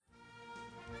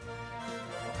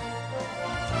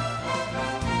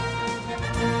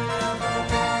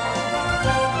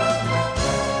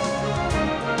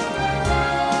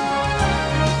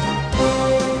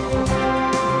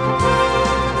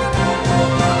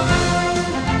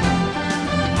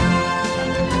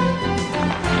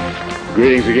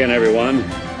Greetings again, everyone.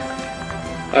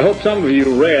 I hope some of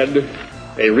you read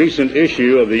a recent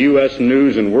issue of the U.S.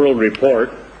 News and World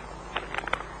Report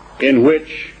in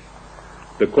which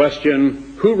the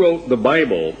question, who wrote the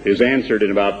Bible, is answered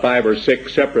in about 5 or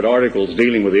 6 separate articles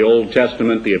dealing with the Old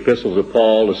Testament, the epistles of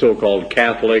Paul, the so-called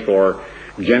Catholic or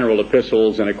general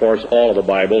epistles, and of course all of the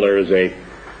Bible. There is a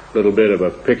little bit of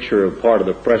a picture of part of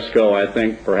the fresco, I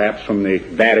think, perhaps from the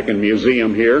Vatican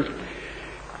Museum here.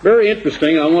 Very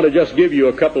interesting. I want to just give you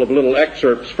a couple of little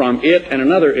excerpts from it and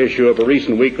another issue of a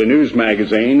recent weekly news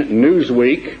magazine,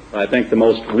 Newsweek, I think the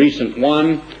most recent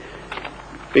one,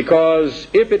 because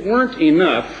if it weren't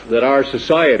enough that our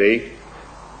society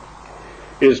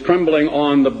is trembling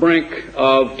on the brink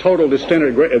of total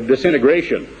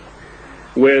disintegration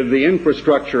with the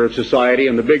infrastructure of society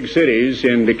in the big cities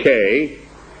in decay,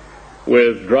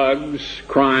 with drugs,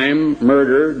 crime,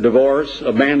 murder, divorce,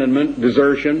 abandonment,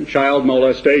 desertion, child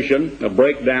molestation, a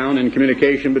breakdown in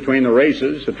communication between the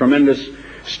races, a tremendous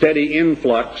steady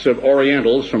influx of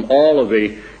Orientals from all of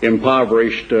the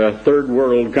impoverished third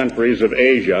world countries of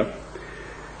Asia.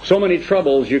 So many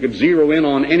troubles, you could zero in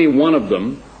on any one of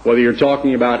them, whether you're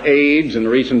talking about AIDS and the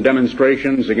recent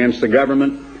demonstrations against the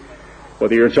government,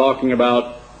 whether you're talking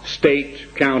about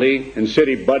state, county, and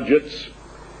city budgets,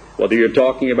 whether you're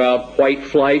talking about white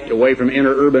flight away from inner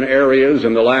urban areas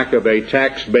and the lack of a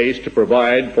tax base to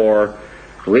provide for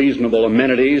reasonable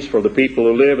amenities for the people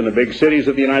who live in the big cities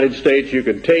of the United States. You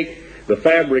could take the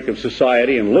fabric of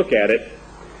society and look at it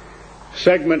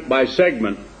segment by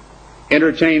segment.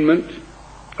 Entertainment,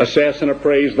 assess and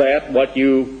appraise that, what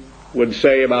you would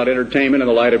say about entertainment in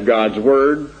the light of God's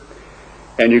Word.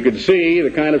 And you could see the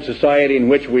kind of society in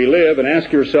which we live and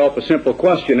ask yourself a simple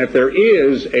question. If there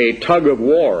is a tug of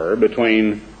war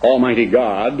between Almighty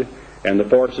God and the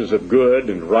forces of good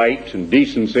and right and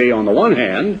decency on the one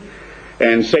hand,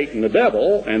 and Satan the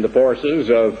devil and the forces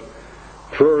of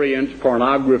prurient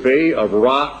pornography, of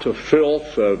rot, of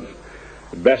filth, of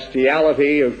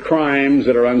bestiality, of crimes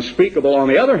that are unspeakable on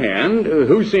the other hand,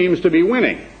 who seems to be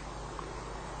winning?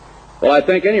 Well, I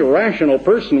think any rational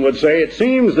person would say it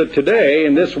seems that today,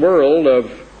 in this world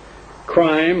of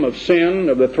crime, of sin,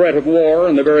 of the threat of war,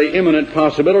 and the very imminent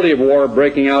possibility of war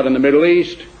breaking out in the Middle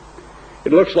East,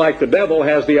 it looks like the devil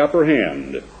has the upper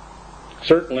hand.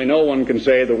 Certainly no one can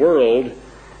say the world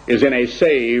is in a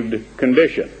saved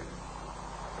condition.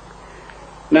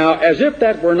 Now, as if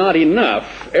that were not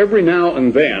enough, every now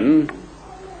and then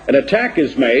an attack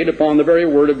is made upon the very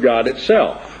Word of God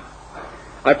itself.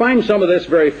 I find some of this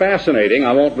very fascinating.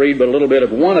 I won't read but a little bit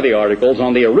of one of the articles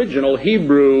on the original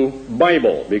Hebrew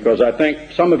Bible, because I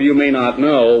think some of you may not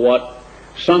know what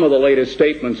some of the latest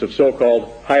statements of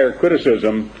so-called higher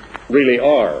criticism really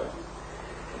are.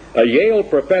 A Yale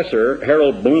professor,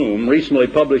 Harold Bloom, recently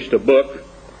published a book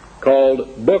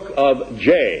called Book of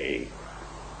J.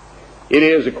 It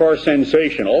is, of course,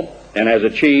 sensational and has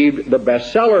achieved the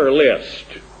bestseller list,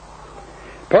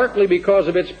 partly because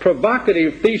of its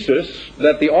provocative thesis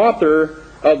that the author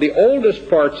of the oldest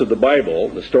parts of the Bible,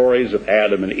 the stories of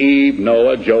Adam and Eve,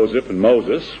 Noah, Joseph, and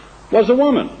Moses, was a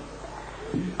woman,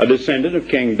 a descendant of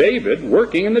King David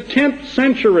working in the 10th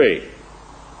century.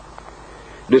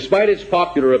 Despite its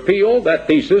popular appeal, that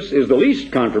thesis is the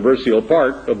least controversial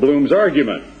part of Bloom's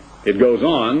argument. It goes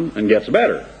on and gets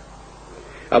better.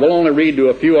 I will only read to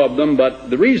a few of them, but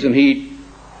the reason he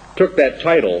took that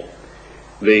title,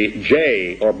 the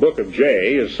J, or Book of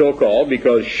J, is so called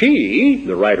because she,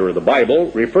 the writer of the Bible,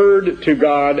 referred to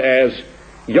God as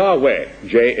Yahweh,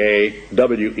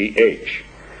 J-A-W-E-H.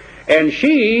 And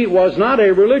she was not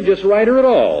a religious writer at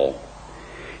all.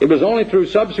 It was only through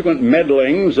subsequent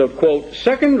meddlings of, quote,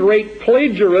 second-rate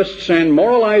plagiarists and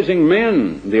moralizing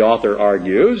men, the author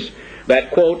argues,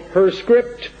 that, quote, her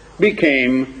script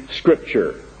became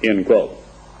scripture, end quote.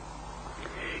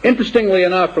 Interestingly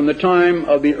enough, from the time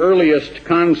of the earliest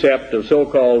concept of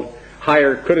so-called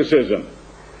higher criticism,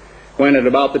 when at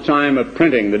about the time of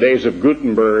printing, the days of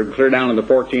Gutenberg, clear down in the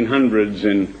 1400s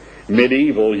in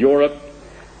medieval Europe,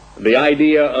 the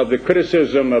idea of the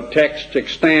criticism of text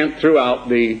extant throughout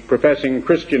the professing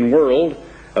Christian world,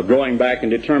 of going back and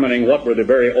determining what were the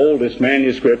very oldest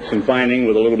manuscripts and finding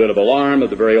with a little bit of alarm that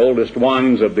the very oldest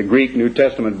ones of the Greek New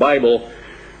Testament Bible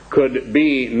could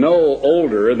be no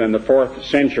older than the 4th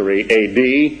century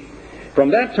A.D.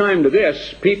 From that time to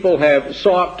this, people have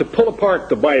sought to pull apart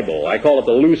the Bible. I call it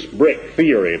the loose brick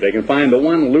theory. If they can find the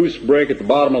one loose brick at the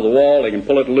bottom of the wall, they can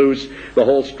pull it loose, the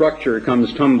whole structure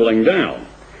comes tumbling down.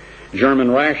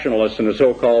 German rationalists and the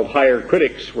so-called higher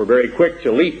critics were very quick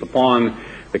to leap upon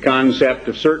the concept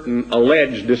of certain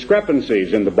alleged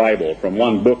discrepancies in the Bible from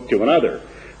one book to another.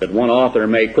 that one author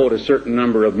may quote a certain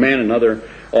number of men, another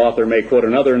author may quote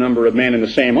another number of men in the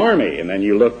same army. And then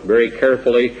you look very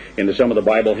carefully into some of the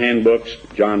Bible handbooks,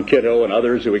 John Kitto and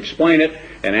others who explain it,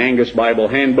 an Angus Bible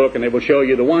handbook, and they will show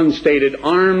you the one stated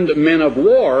armed men of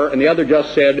war and the other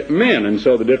just said men, and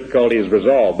so the difficulty is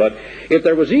resolved. But if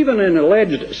there was even an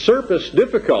alleged surface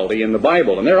difficulty in the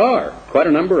Bible, and there are quite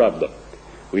a number of them,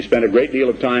 we spent a great deal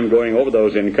of time going over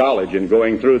those in college and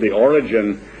going through the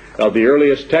origin of the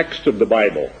earliest text of the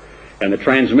Bible, and the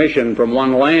transmission from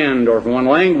one land or from one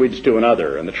language to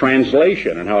another, and the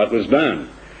translation and how it was done,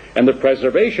 and the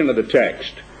preservation of the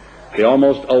text, the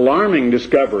almost alarming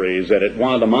discoveries that at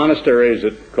one of the monasteries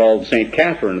called St.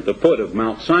 Catherine at the foot of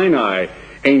Mount Sinai,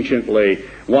 anciently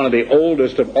one of the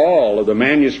oldest of all of the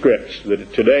manuscripts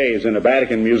that today is in a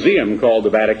Vatican museum called the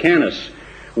Vaticanus,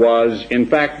 was in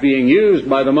fact being used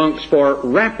by the monks for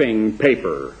wrapping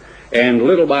paper. And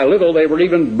little by little they were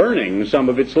even burning some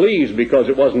of its leaves because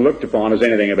it wasn't looked upon as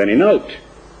anything of any note.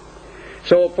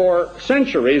 So for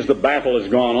centuries the battle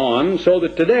has gone on, so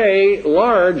that today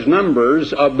large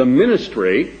numbers of the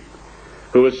ministry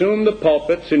who assume the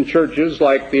pulpits in churches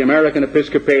like the American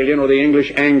Episcopalian or the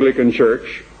English Anglican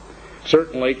Church,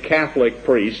 certainly Catholic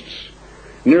priests,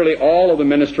 nearly all of the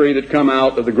ministry that come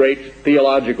out of the great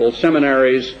theological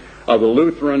seminaries of the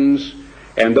Lutherans,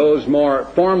 and those more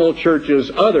formal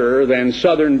churches other than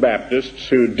Southern Baptists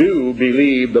who do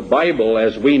believe the Bible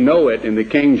as we know it in the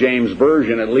King James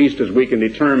Version, at least as we can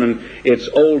determine its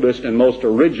oldest and most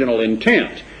original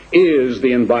intent, is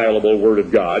the inviolable Word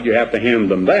of God. You have to hand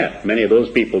them that. Many of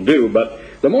those people do, but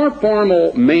the more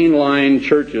formal mainline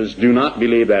churches do not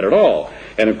believe that at all.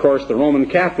 And of course the Roman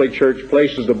Catholic Church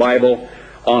places the Bible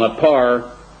on a par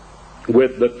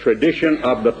with the tradition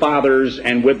of the Fathers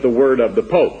and with the word of the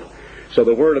Pope. So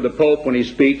the word of the Pope, when he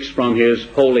speaks from his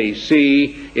Holy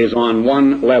See, is on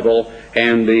one level,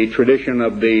 and the tradition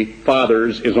of the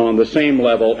Fathers is on the same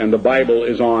level, and the Bible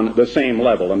is on the same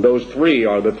level. And those three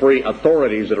are the three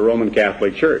authorities of the Roman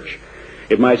Catholic Church.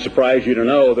 It might surprise you to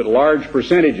know that large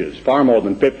percentages, far more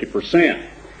than 50%,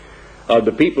 of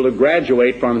the people who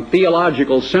graduate from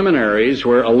theological seminaries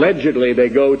where allegedly they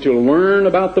go to learn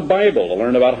about the Bible, to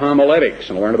learn about homiletics,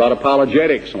 and learn about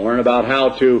apologetics, and learn about how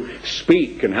to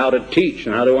speak and how to teach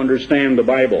and how to understand the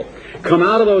Bible, come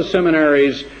out of those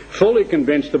seminaries fully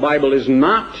convinced the Bible is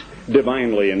not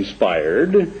divinely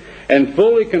inspired, and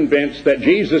fully convinced that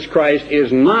Jesus Christ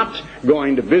is not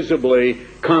going to visibly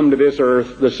come to this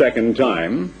earth the second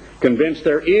time, convinced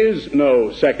there is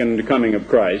no second coming of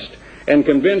Christ, and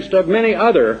convinced of many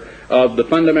other of the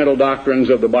fundamental doctrines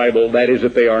of the Bible, that is,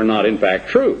 that they are not in fact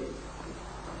true.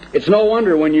 It's no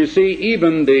wonder when you see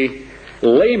even the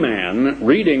layman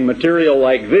reading material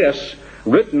like this,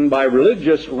 written by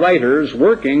religious writers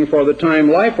working for the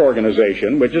Time Life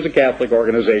organization, which is a Catholic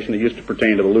organization that used to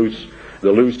pertain to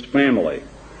the Luce family.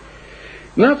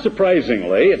 Not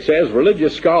surprisingly, it says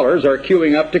religious scholars are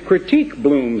queuing up to critique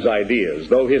Bloom's ideas.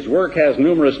 Though his work has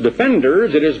numerous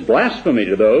defenders, it is blasphemy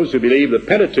to those who believe the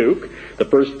Pentateuch, the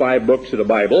first 5 books of the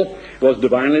Bible, was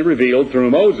divinely revealed through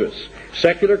Moses.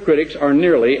 Secular critics are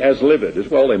nearly as livid, as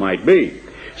well they might be.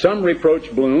 Some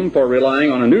reproach Bloom for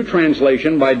relying on a new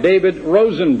translation by David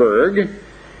Rosenberg,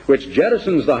 which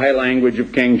jettisons the high language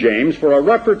of King James for a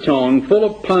rougher tone full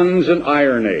of puns and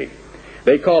irony.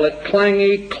 They call it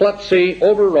clangy, klutzy,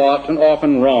 overwrought, and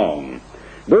often wrong.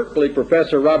 Berkeley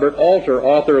professor Robert Alter,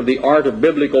 author of The Art of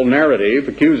Biblical Narrative,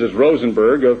 accuses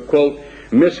Rosenberg of, quote,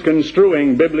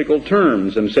 misconstruing biblical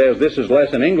terms, and says this is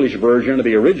less an English version of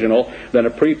the original than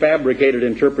a prefabricated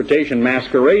interpretation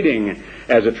masquerading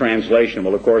as a translation.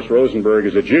 Well, of course, Rosenberg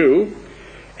is a Jew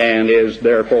and is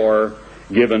therefore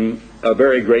given a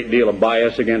very great deal of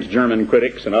bias against German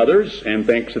critics and others, and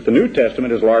thinks that the New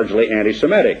Testament is largely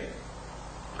anti-Semitic.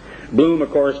 Bloom,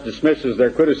 of course, dismisses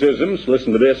their criticisms.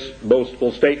 Listen to this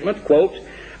boastful statement, quote,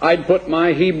 I'd put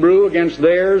my Hebrew against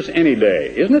theirs any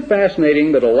day. Isn't it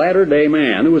fascinating that a latter-day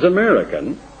man who is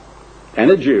American and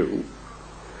a Jew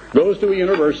goes to a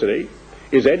university,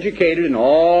 is educated in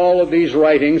all of these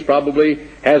writings, probably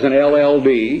has an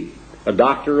LLD, a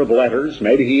doctor of letters,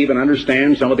 maybe he even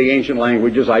understands some of the ancient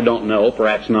languages, I don't know,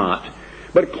 perhaps not,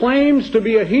 but claims to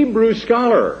be a Hebrew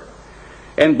scholar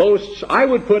and boasts, I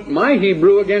would put my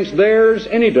Hebrew against theirs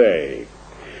any day,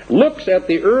 looks at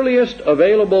the earliest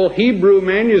available Hebrew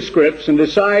manuscripts and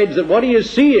decides that what he is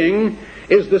seeing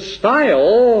is the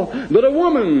style that a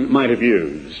woman might have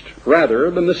used,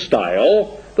 rather than the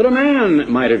style that a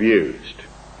man might have used.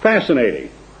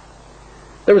 Fascinating.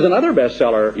 There was another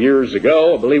bestseller years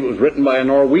ago, I believe it was written by a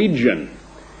Norwegian.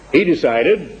 He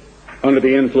decided, under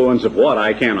the influence of what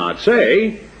I cannot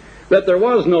say, that there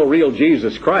was no real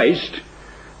Jesus Christ,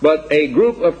 but a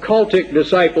group of cultic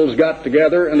disciples got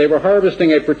together and they were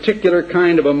harvesting a particular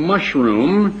kind of a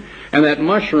mushroom, and that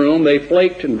mushroom they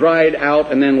flaked and dried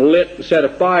out and then set a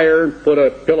fire, put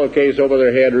a pillowcase over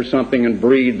their head or something and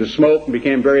breathed the smoke and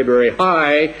became very, very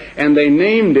high, and they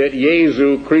named it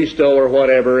Jesu Christo or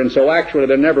whatever, and so actually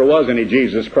there never was any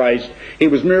Jesus Christ. He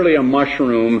was merely a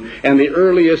mushroom, and the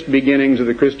earliest beginnings of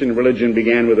the Christian religion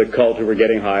began with a cult who were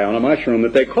getting high on a mushroom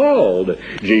that they called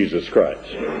Jesus Christ.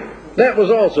 That was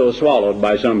also swallowed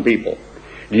by some people.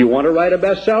 Do you want to write a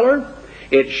bestseller?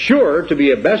 It's sure to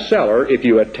be a bestseller if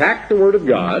you attack the Word of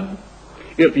God,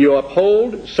 if you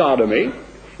uphold sodomy,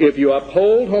 if you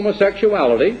uphold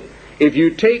homosexuality, if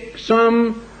you take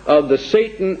some of the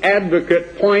Satan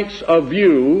advocate points of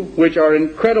view, which are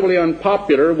incredibly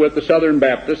unpopular with the Southern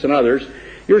Baptists and others,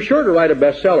 you're sure to write a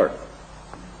bestseller.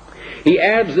 He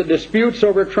adds that disputes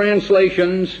over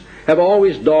translations have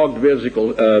always dogged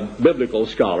biblical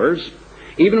scholars.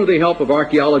 Even with the help of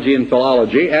archaeology and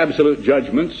philology, absolute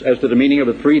judgments as to the meaning of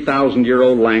a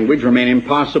 3,000-year-old language remain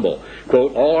impossible.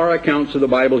 Quote, all our accounts of the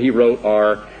Bible, he wrote,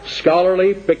 are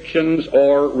scholarly fictions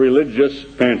or religious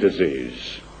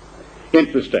fantasies.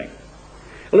 Interesting.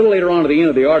 A little later on at the end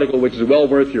of the article, which is well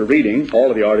worth your reading,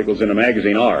 all of the articles in a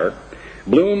magazine are,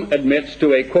 Bloom admits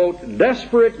to a, quote,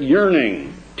 desperate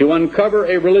yearning to uncover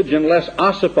a religion less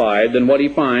ossified than what he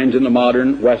finds in the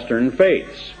modern Western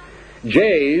faiths.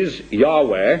 Jay's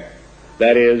Yahweh,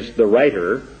 that is the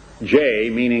writer,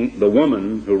 Jay meaning the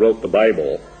woman who wrote the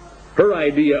Bible, her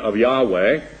idea of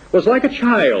Yahweh was like a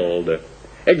child,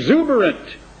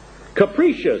 exuberant,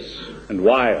 capricious, and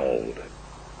wild.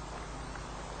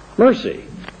 Mercy.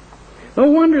 No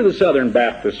wonder the Southern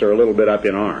Baptists are a little bit up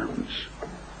in arms.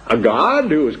 A God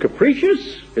who is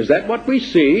capricious? Is that what we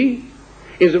see?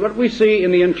 Is it what we see in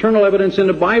the internal evidence in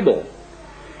the Bible?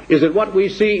 Is it what we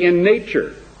see in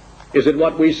nature? Is it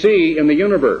what we see in the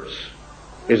universe?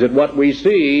 Is it what we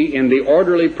see in the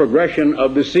orderly progression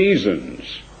of the seasons,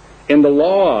 in the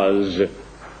laws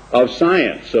of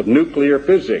science, of nuclear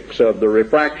physics, of the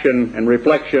refraction and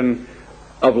reflection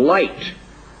of light,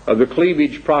 of the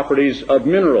cleavage properties of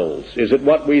minerals? Is it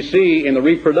what we see in the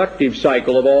reproductive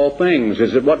cycle of all things?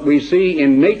 Is it what we see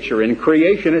in nature, in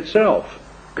creation itself?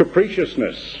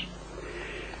 Capriciousness.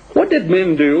 What did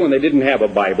men do when they didn't have a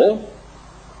Bible?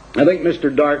 I think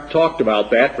Mr. Dart talked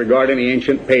about that regarding the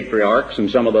ancient patriarchs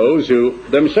and some of those who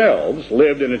themselves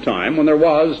lived in a time when there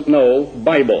was no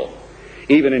Bible.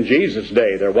 Even in Jesus'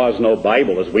 day, there was no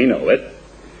Bible as we know it.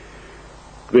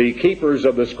 The keepers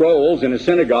of the scrolls in the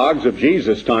synagogues of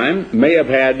Jesus' time may have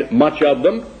had much of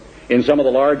them. In some of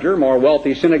the larger, more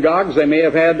wealthy synagogues, they may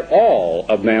have had all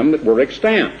of them that were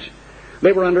extant.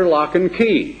 They were under lock and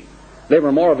key. They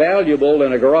were more valuable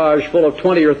than a garage full of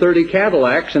 20 or 30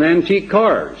 Cadillacs and antique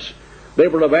cars. They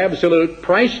were of absolute,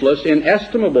 priceless,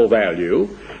 inestimable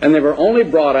value, and they were only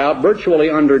brought out virtually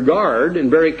under guard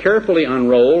and very carefully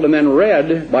unrolled and then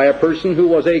read by a person who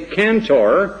was a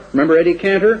cantor. Remember Eddie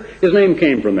Cantor? His name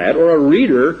came from that. Or a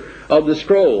reader of the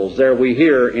scrolls. There we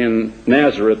hear in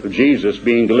Nazareth of Jesus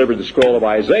being delivered the scroll of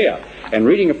Isaiah and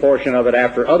reading a portion of it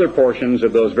after other portions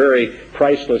of those very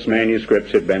priceless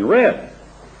manuscripts had been read.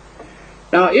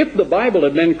 Now, if the Bible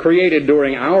had been created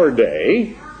during our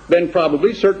day, then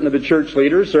probably certain of the church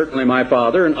leaders, certainly my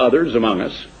father and others among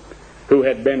us, who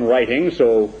had been writing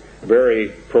so very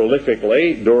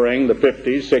prolifically during the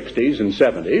 50s, 60s, and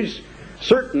 70s,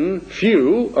 certain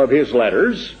few of his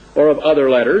letters, or of other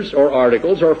letters, or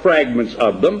articles, or fragments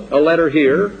of them, a letter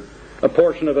here, a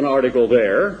portion of an article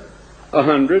there,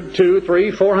 100, 200,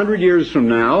 300, 400 years from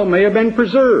now, may have been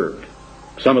preserved.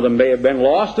 Some of them may have been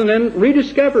lost and then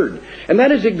rediscovered. And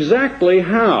that is exactly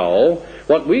how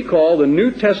what we call the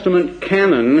New Testament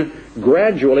canon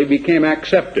gradually became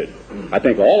accepted. I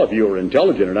think all of you are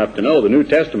intelligent enough to know the New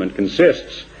Testament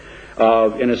consists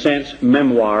of, in a sense,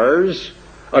 memoirs,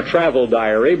 a travel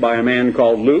diary by a man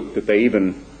called Luke that they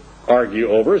even argue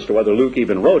over as to whether Luke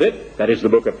even wrote it. That is the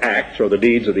book of Acts, or the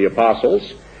deeds of the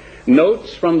apostles.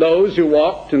 Notes from those who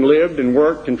walked and lived and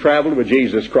worked and traveled with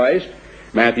Jesus Christ.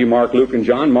 Matthew, Mark, Luke, and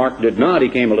John. Mark did not. He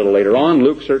came a little later on.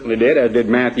 Luke certainly did, as did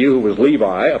Matthew, who was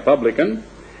Levi, a publican.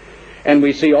 And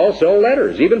we see also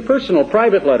letters, even personal,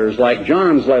 private letters, like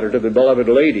John's letter to the beloved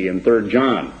lady in 3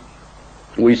 John.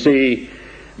 We see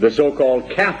the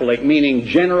so-called Catholic, meaning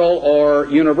general or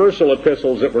universal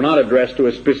epistles that were not addressed to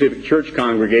a specific church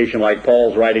congregation like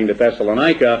Paul's writing to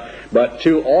Thessalonica, but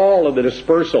to all of the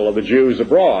dispersal of the Jews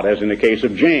abroad, as in the case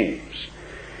of James.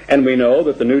 And we know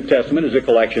that the New Testament is a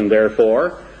collection,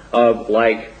 therefore, of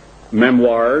like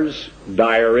memoirs,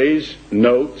 diaries,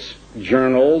 notes,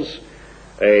 journals,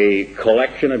 a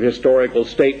collection of historical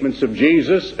statements of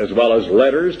Jesus, as well as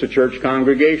letters to church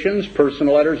congregations,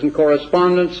 personal letters and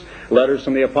correspondence, letters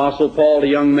from the Apostle Paul to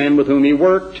young men with whom he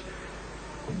worked.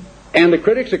 And the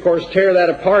critics, of course, tear that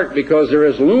apart because there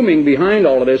is looming behind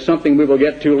all of this something we will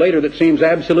get to later that seems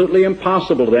absolutely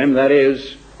impossible to them, that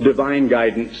is, divine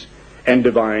guidance and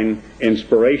divine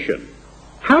inspiration.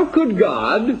 How could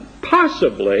God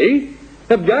possibly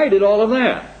have guided all of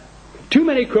that? Too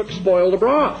many cooks spoil the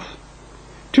broth.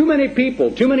 Too many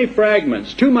people, too many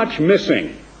fragments, too much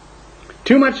missing,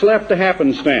 too much left to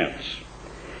happenstance.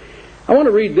 I want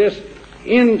to read this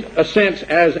in a sense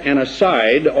as an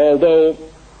aside, although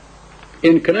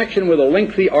in connection with a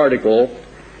lengthy article,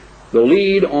 the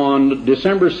lead on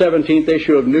December 17th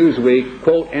issue of Newsweek,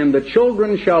 quote, "And the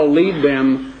children shall lead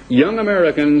them, young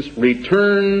Americans,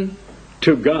 return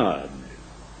to God."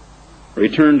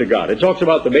 Return to God. It talks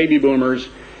about the baby boomers.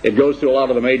 It goes through a lot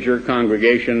of the major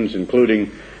congregations,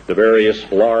 including the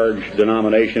various large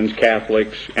denominations,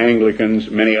 Catholics,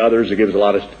 Anglicans, many others. It gives a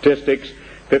lot of statistics.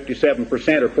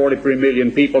 57% or 43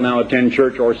 million people now attend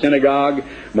church or synagogue.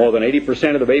 More than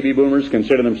 80% of the baby boomers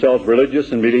consider themselves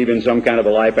religious and believe in some kind of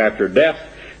a life after death.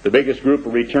 The biggest group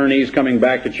of returnees coming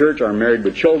back to church are married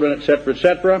with children, etc.,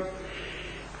 etc.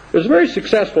 There's a very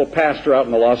successful pastor out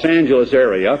in the Los Angeles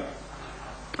area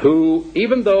who,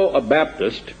 even though a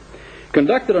Baptist,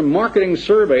 conducted a marketing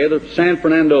survey of the San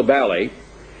Fernando Valley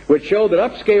which showed that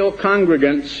upscale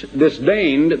congregants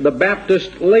disdained the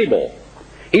Baptist label.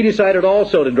 He decided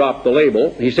also to drop the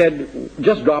label. He said,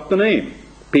 just drop the name.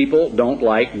 People don't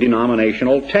like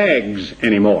denominational tags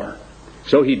anymore.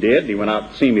 So he did. He went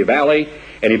out to Simi Valley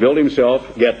and he built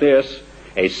himself, get this,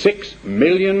 a $6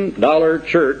 million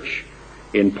church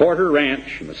in Porter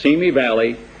Ranch in the Simi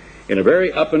Valley in a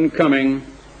very up-and-coming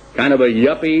kind of a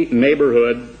yuppie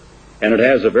neighborhood, and it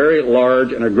has a very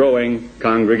large and a growing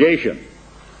congregation.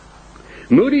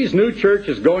 Moody's new church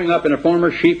is going up in a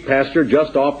former sheep pasture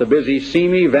just off the busy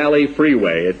Simi Valley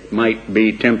Freeway. It might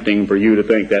be tempting for you to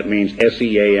think that means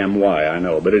S-E-A-M-Y, I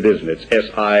know, but it isn't. It's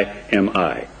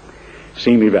S-I-M-I,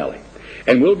 Simi Valley.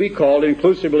 And will be called,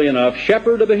 inclusively enough,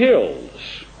 Shepherd of the Hills.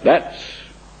 That's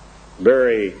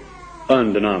very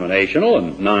undenominational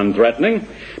and non-threatening.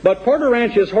 But Porter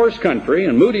Ranch is horse country,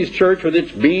 and Moody's church, with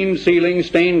its beam ceiling,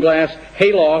 stained glass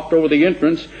hayloft over the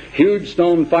entrance, huge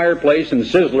stone fireplace, and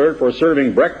sizzler for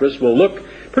serving breakfast, will look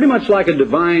pretty much like a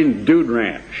divine dude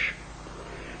ranch.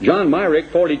 John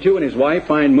Myrick, 42, and his wife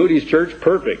find Moody's church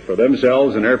perfect for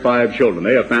themselves and their 5 children.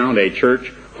 They have found a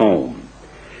church home.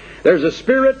 There's a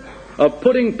spirit of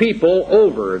putting people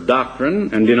over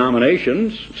doctrine and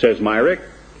denominations, says Myrick,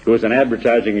 who is an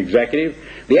advertising executive.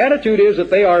 The attitude is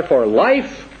that they are for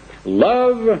life,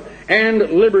 love, and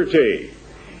liberty.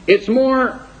 It's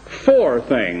more for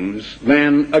things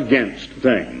than against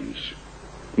things.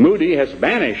 Moody has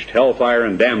banished hellfire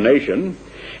and damnation,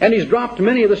 and he's dropped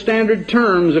many of the standard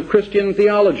terms of Christian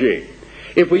theology.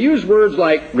 If we use words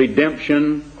like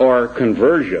redemption or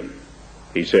conversion,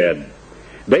 he said,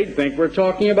 they'd think we're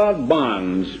talking about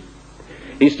bonds.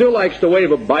 He still likes to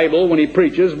wave a Bible when he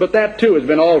preaches, but that too has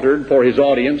been altered for his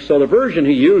audience, so the version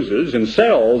he uses and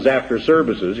sells after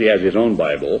services, he has his own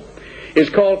Bible, is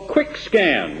called Quick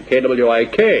Scan,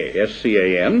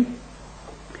 K-W-I-K-S-C-A-N,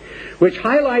 which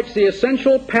highlights the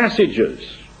essential passages,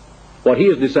 what he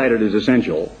has decided is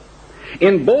essential,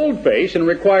 in boldface, and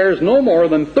requires no more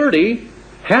than 30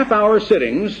 half-hour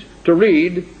sittings to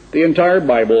read the entire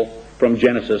Bible from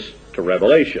Genesis to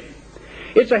Revelation.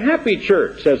 It's a happy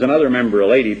church, says another member, a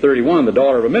lady, 31, the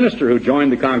daughter of a minister who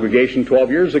joined the congregation 12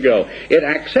 years ago. It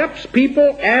accepts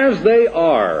people as they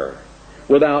are,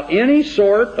 without any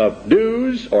sort of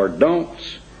do's or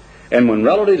don'ts. And when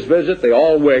relatives visit, they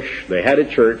all wish they had a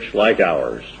church like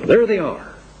ours. There they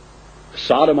are. The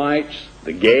sodomites,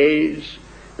 the gays,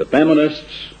 the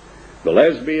feminists, the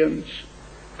lesbians,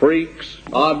 freaks,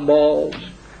 oddballs,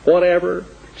 whatever,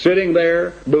 sitting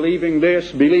there, believing this,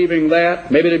 believing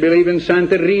that. Maybe they believe in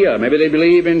Santeria. Maybe they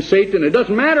believe in Satan. It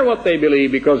doesn't matter what they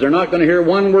believe, because they're not going to hear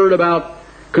one word about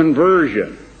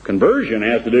conversion. Conversion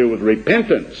has to do with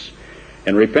repentance.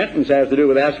 And repentance has to do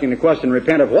with asking the question,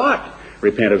 repent of what?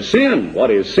 Repent of sin.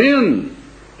 What is sin?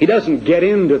 He doesn't get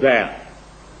into that.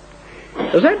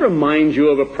 Does that remind you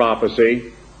of a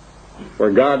prophecy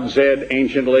where God said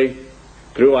anciently,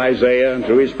 through Isaiah and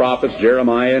through his prophets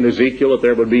Jeremiah and Ezekiel, that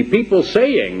there would be people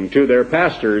saying to their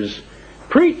pastors,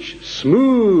 preach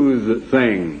smooth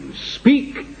things,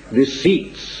 speak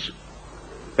deceits.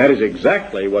 That is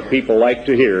exactly what people like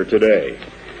to hear today.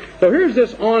 So here's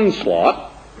this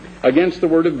onslaught against the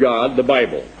Word of God, the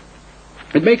Bible.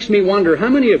 It makes me wonder how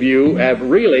many of you have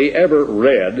really ever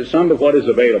read some of what is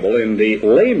available in the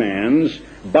layman's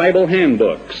Bible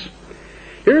handbooks.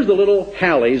 Here's the little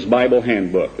Halley's Bible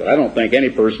handbook that I don't think any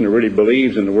person who really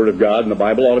believes in the Word of God and the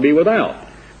Bible ought to be without.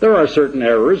 There are certain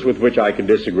errors with which I could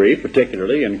disagree,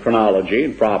 particularly in chronology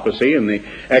and prophecy and the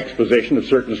exposition of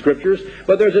certain scriptures,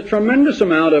 but there's a tremendous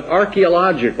amount of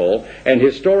archaeological and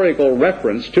historical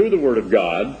reference to the Word of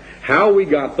God, how we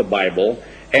got the Bible,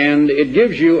 and it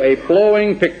gives you a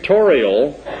flowing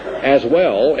pictorial as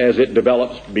well as it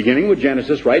develops, beginning with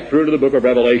Genesis right through to the book of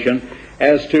Revelation,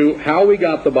 as to how we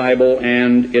got the Bible,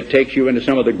 and it takes you into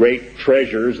some of the great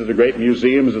treasures of the great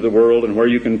museums of the world and where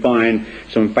you can find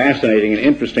some fascinating and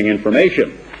interesting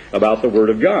information about the Word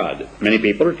of God. Many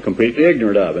people are completely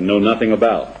ignorant of and know nothing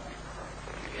about.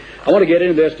 I want to get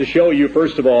into this to show you,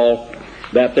 first of all,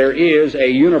 that there is a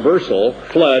universal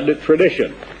flood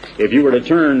tradition. If you were to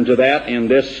turn to that in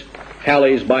this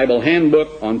Halley's Bible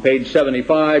Handbook on page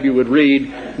 75, you would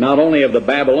read not only of the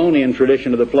Babylonian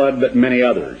tradition of the flood, but many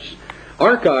others.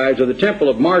 Archives of the Temple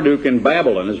of Marduk in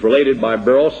Babylon, as related by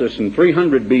Berosus in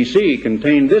 300 B.C.,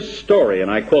 contain this story, and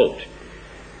I quote,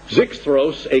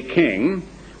 Xixthros, a king,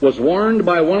 was warned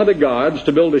by one of the gods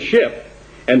to build a ship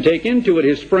and take into it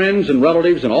his friends and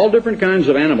relatives and all different kinds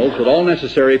of animals with all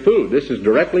necessary food. This is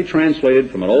directly translated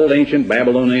from an old ancient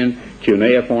Babylonian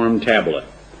cuneiform tablet.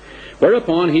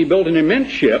 Whereupon he built an immense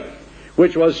ship,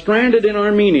 which was stranded in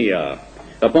Armenia.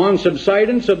 Upon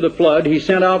subsidence of the flood, he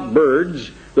sent out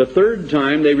birds. The third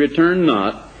time they returned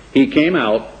not. He came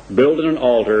out, built an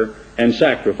altar, and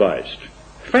sacrificed.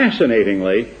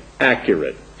 Fascinatingly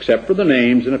accurate, except for the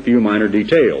names and a few minor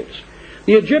details.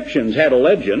 The Egyptians had a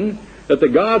legend that the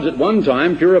gods at one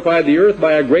time purified the earth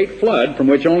by a great flood from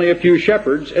which only a few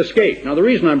shepherds escaped. Now, the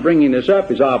reason I'm bringing this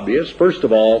up is obvious. First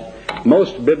of all,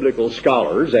 most biblical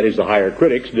scholars, that is the higher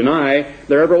critics, deny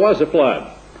there ever was a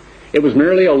flood. It was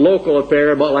merely a local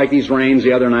affair, about like these rains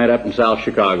the other night up in South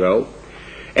Chicago.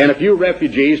 And a few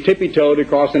refugees tippy-toed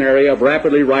across an area of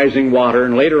rapidly rising water,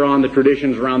 and later on the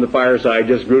traditions around the fireside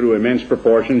just grew to immense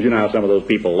proportions. You know how some of those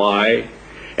people lie.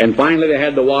 And finally they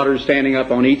had the water standing up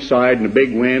on each side and a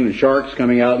big wind and sharks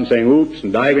coming out and saying oops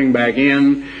and diving back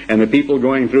in, and the people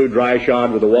going through dry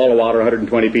shod with a wall of water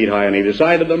 120 feet high on either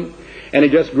side of them. And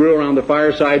it just grew around the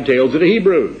fireside tales of the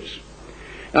Hebrews.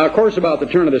 Now, of course, about the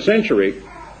turn of the century,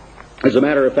 as a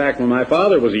matter of fact, when my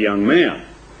father was a young man,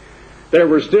 there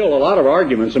were still a lot of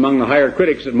arguments among the higher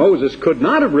critics that Moses could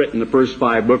not have written the first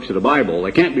 5 books of the Bible.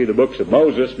 They can't be the books of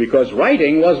Moses because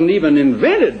writing wasn't even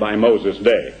invented by Moses'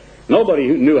 day. Nobody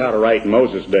knew how to write in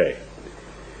Moses' day.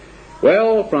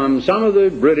 Well, from some of the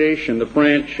British and the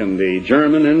French and the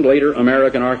German and later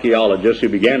American archaeologists who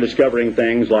began discovering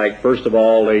things like, first of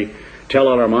all, the Tel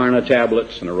El Amarna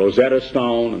tablets and the Rosetta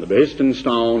Stone and the Behistun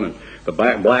Stone and the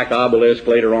Black Obelisk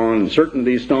later on, and certain of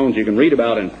these stones you can read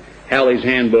about in Halley's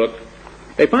Handbook,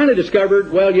 they finally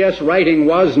discovered, well, yes, writing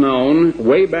was known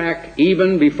way back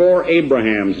even before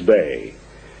Abraham's day.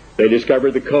 They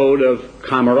discovered the code of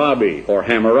Hammurabi or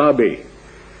Hammurabi,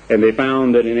 and they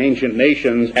found that in ancient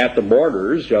nations at the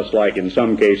borders, just like in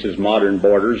some cases modern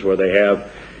borders where they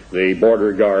have the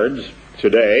border guards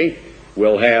today,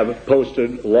 will have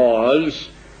posted laws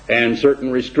and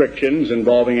certain restrictions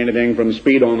involving anything from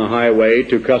speed on the highway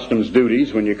to customs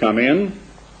duties when you come in,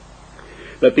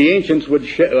 that the ancients would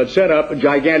set up a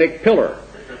gigantic pillar,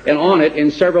 and on it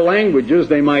in several languages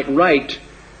they might write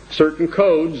certain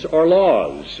codes or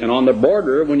laws. And on the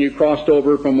border, when you crossed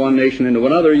over from one nation into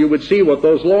another, you would see what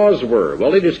those laws were.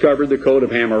 Well, they discovered the code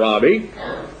of Hammurabi,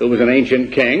 who was an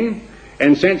ancient king,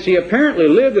 and since he apparently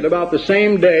lived at about the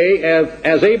same day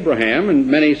as Abraham, and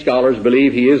many scholars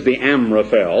believe he is the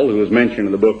Amraphel, who is mentioned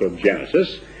in the book of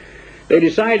Genesis, they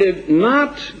decided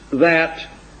not that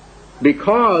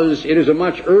because it is a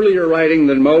much earlier writing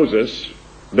than Moses,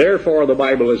 therefore the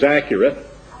Bible is accurate,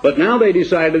 but now they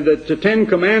decided that the 10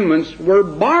 Commandments were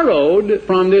borrowed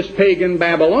from this pagan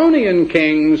Babylonian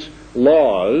king's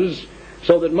laws,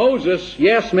 so that Moses,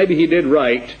 yes, maybe he did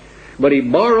write, but he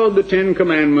borrowed the 10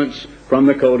 Commandments from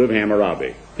the Code of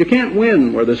Hammurabi. You can't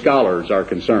win where the scholars are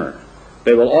concerned.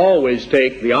 They will always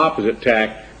take the opposite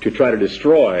tack to try to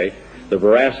destroy the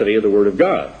veracity of the Word of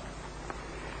God.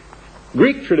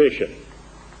 Greek tradition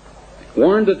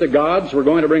warned that the gods were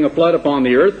going to bring a flood upon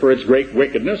the earth for its great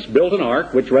wickedness, built an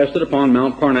ark which rested upon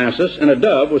Mount Parnassus, and a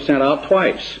dove was sent out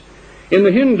twice. In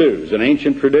the Hindus, an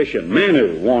ancient tradition,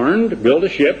 Manu warned, built a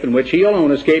ship in which he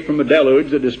alone escaped from a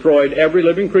deluge that destroyed every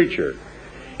living creature.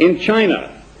 In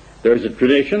China, there's a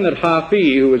tradition that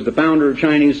Hafi, who was the founder of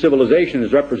Chinese civilization,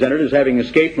 is represented as having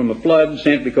escaped from a flood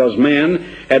sent because man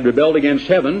had rebelled against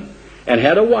heaven and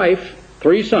had a wife,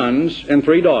 3 sons, and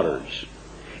 3 daughters.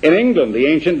 In England, the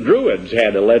ancient Druids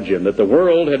had a legend that the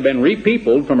world had been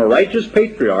repeopled from a righteous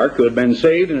patriarch who had been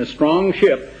saved in a strong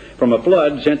ship from a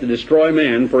flood sent to destroy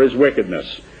man for his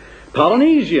wickedness.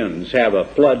 Polynesians have a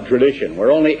flood tradition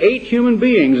where only 8 human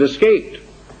beings escaped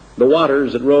the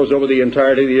waters that rose over the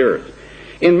entirety of the earth.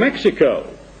 In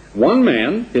Mexico, one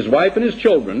man, his wife, and his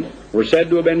children were said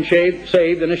to have been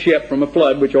saved in a ship from a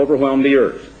flood which overwhelmed the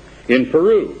earth. In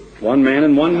Peru, one man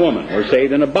and one woman were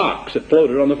saved in a box that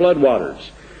floated on the floodwaters.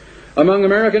 Among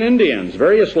American Indians,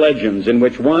 various legends in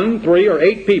which 1, 3, or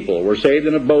 8 people were saved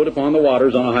in a boat upon the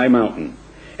waters on a high mountain.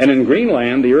 And in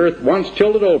Greenland, the earth once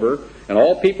tilted over, and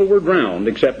all people were drowned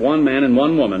except one man and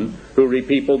one woman who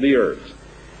repeopled the earth.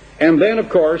 And then, of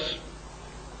course,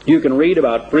 you can read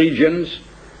about Phrygians,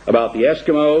 about the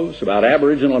Eskimos, about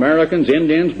Aboriginal Americans,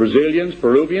 Indians, Brazilians,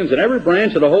 Peruvians, and every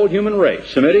branch of the whole human race,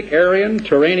 Semitic, Aryan,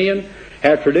 Turanian,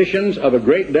 have traditions of a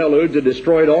great deluge that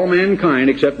destroyed all mankind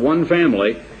except one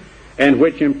family, and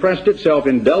which impressed itself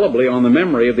indelibly on the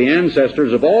memory of the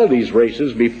ancestors of all these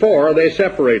races before they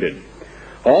separated.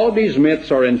 All these myths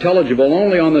are intelligible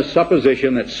only on the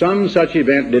supposition that some such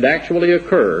event did actually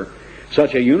occur,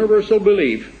 such a universal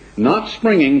belief, not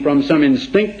springing from some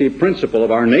instinctive principle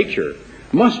of our nature,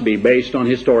 must be based on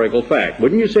historical fact.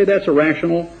 Wouldn't you say that's a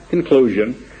rational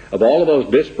conclusion of all of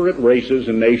those disparate races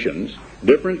and nations,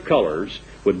 different colors,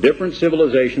 with different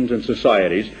civilizations and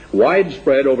societies,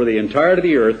 widespread over the entirety of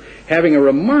the earth, having a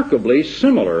remarkably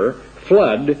similar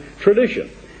flood tradition?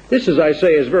 This, as I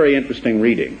say, is very interesting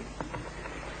reading.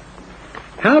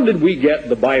 How did we get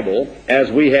the Bible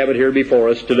as we have it here before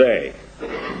us today?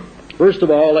 First of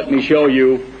all, let me show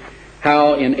you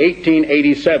how in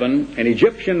 1887 an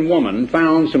Egyptian woman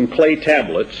found some clay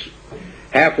tablets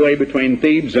halfway between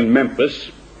Thebes and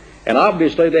Memphis, and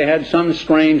obviously they had some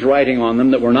strange writing on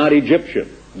them that were not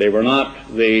Egyptian. They were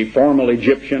not the formal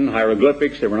Egyptian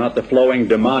hieroglyphics. They were not the flowing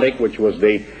Demotic, which was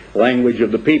the language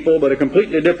of the people, but a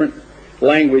completely different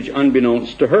language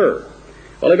unbeknownst to her.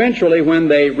 Well, eventually, when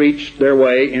they reached their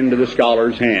way into the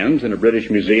scholars' hands in a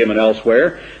British museum and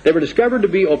elsewhere, they were discovered to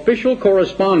be official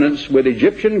correspondence with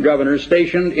Egyptian governors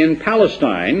stationed in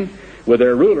Palestine with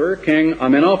their ruler, King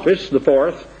Amenophis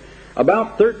IV,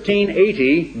 about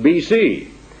 1380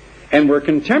 B.C., and were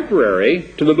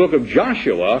contemporary to the book of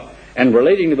Joshua and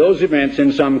relating to those events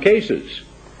in some cases.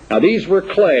 Now, these were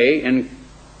clay and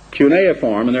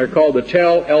cuneiform, and they're called the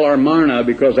Tel El Amarna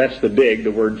because that's the dig.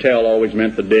 The word tel always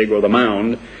meant the dig or the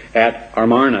mound at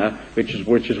Amarna, which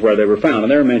is where they were found.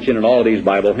 And they're mentioned in all of these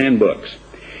Bible handbooks.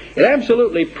 It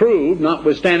absolutely proved,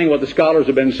 notwithstanding what the scholars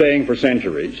have been saying for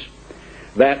centuries,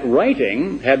 that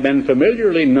writing had been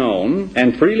familiarly known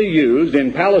and freely used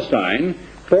in Palestine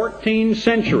 14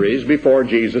 centuries before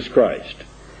Jesus Christ.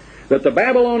 That the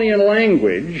Babylonian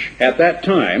language at that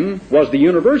time was the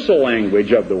universal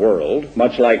language of the world,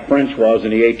 much like French was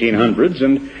in the 1800s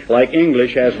and like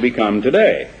English has become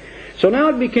today. So now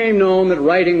it became known that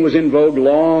writing was in vogue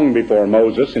long before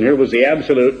Moses, and here was the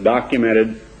absolute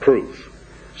documented proof.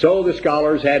 So the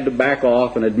scholars had to back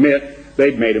off and admit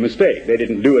they'd made a mistake. They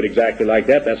didn't do it exactly like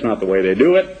that. That's not the way they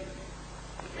do it.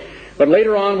 But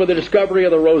later on, with the discovery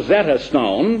of the Rosetta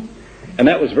Stone, and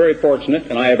that was very fortunate,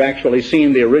 and I have actually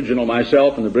seen the original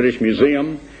myself in the British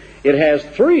Museum. It has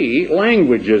 3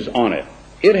 languages on it.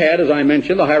 It had, as I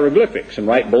mentioned, the hieroglyphics, and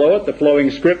right below it, the flowing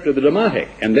script of the Demotic.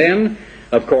 And then,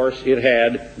 of course, it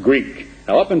had Greek.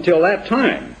 Now, up until that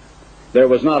time, there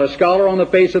was not a scholar on the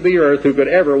face of the earth who could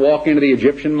ever walk into the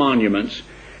Egyptian monuments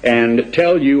and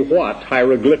tell you what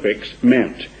hieroglyphics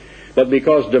meant. But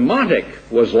because Demotic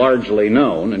was largely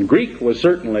known, and Greek was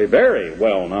certainly very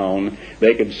well known,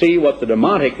 they could see what the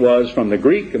Demotic was from the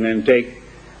Greek and then take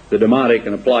the Demotic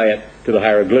and apply it to the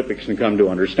hieroglyphics and come to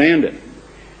understand it.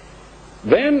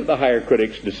 Then the higher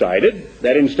critics decided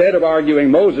that instead of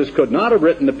arguing Moses could not have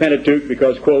written the Pentateuch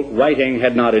because, quote, writing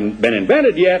had not been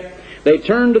invented yet, they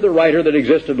turned to the writer that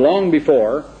existed long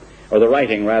before, or the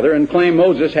writing rather, and claimed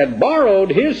Moses had borrowed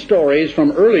his stories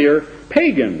from earlier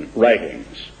pagan writings.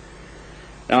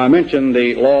 Now, I mentioned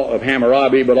the law of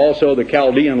Hammurabi, but also the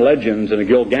Chaldean legends and the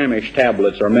Gilgamesh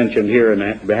tablets are mentioned here in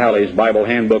Bahali's Bible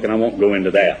Handbook, and I won't go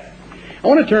into that. I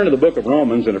want to turn to the book of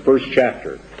Romans in the first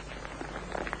chapter.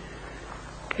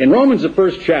 In Romans, the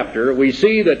first chapter, we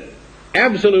see that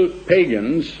absolute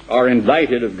pagans are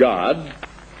indicted of God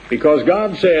because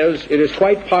God says it is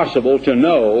quite possible to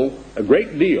know a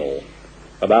great deal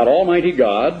about Almighty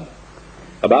God,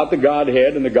 about the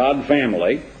Godhead and the God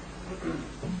family,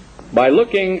 by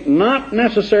looking not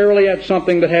necessarily at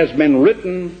something that has been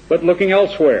written, but looking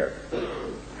elsewhere.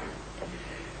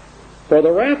 For the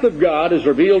wrath of God is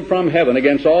revealed from heaven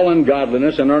against all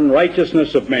ungodliness and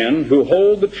unrighteousness of men who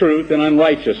hold the truth in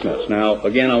unrighteousness. Now,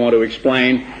 again, I want to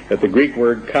explain that the Greek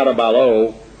word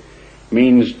katabalo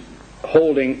means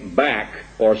holding back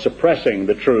or suppressing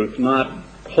the truth, not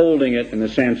holding it in the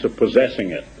sense of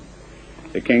possessing it.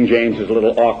 The King James is a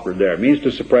little awkward there. It means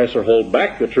to suppress or hold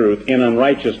back the truth in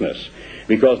unrighteousness,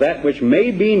 because that which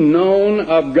may be known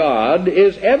of God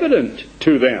is evident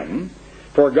to them,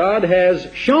 for God has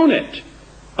shown it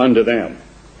unto them.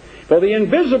 For the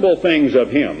invisible things of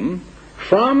him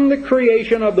from the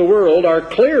creation of the world are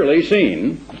clearly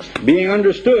seen, being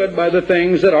understood by the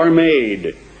things that are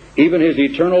made, even his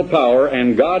eternal power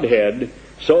and Godhead,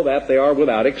 so that they are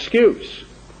without excuse.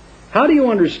 How do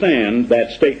you understand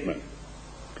that statement?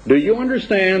 Do you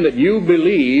understand that you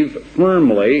believe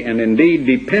firmly and indeed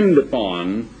depend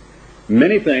upon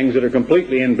many things that are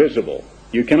completely invisible?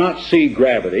 You cannot see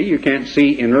gravity. You can't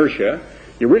see inertia.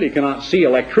 You really cannot see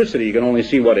electricity. You can only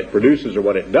see what it produces or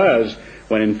what it does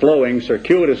when, in flowing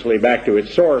circuitously back to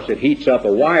its source, it heats up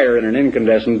a wire in an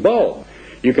incandescent bulb.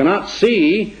 You cannot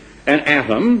see an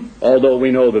atom, although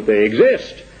we know that they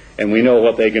exist, and we know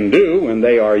what they can do when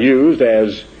they are used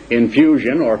as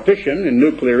infusion or fission in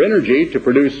nuclear energy to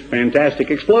produce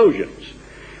fantastic explosions.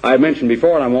 I've mentioned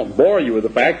before, and I won't bore you with the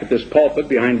fact that this pulpit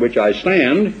behind which I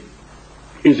stand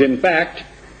is in fact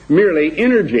merely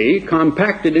energy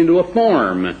compacted into a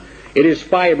form. It is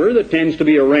fiber that tends to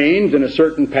be arranged in a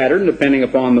certain pattern depending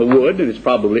upon the wood, and it's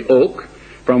probably oak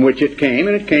from which it came,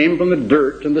 and it came from the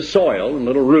dirt and the soil, and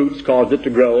little roots caused it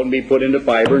to grow and be put into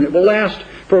fiber, and it will last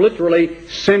for literally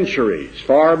centuries,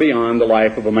 far beyond the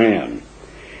life of a man.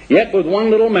 Yet with one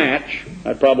little match,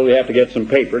 I'd probably have to get some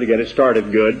paper to get it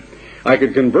started good, I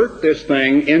could convert this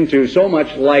thing into so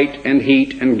much light and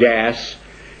heat and gas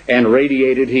and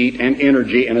radiated heat and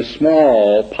energy in a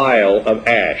small pile of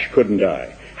ash, couldn't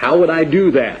I? How would I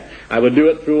do that? I would do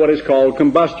it through what is called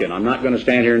combustion. I'm not going to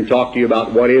stand here and talk to you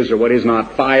about what is or what is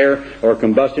not fire or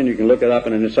combustion. You can look it up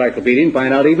in an encyclopedia and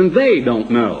find out even they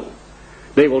don't know.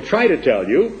 They will try to tell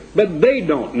you, but they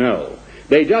don't know.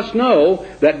 They just know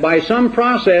that by some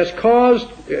process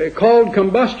called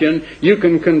combustion, you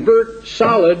can convert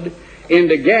solid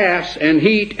into gas and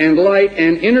heat and light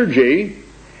and energy.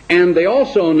 And they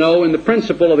also know in the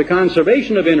principle of the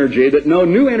conservation of energy that no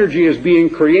new energy is being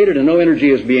created and no energy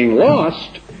is being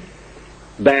lost,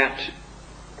 that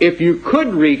if you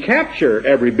could recapture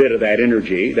every bit of that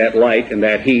energy, that light and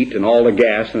that heat and all the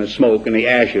gas and the smoke and the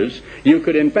ashes, you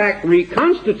could in fact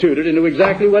reconstitute it into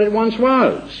exactly what it once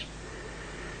was.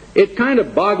 It kind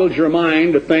of boggles your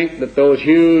mind to think that those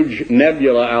huge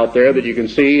nebula out there that you can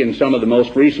see in some of the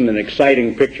most recent and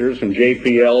exciting pictures from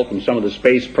JPL, from some of the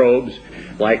space probes,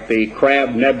 like the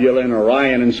Crab Nebula in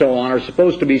Orion and so on, are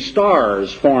supposed to be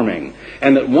stars forming,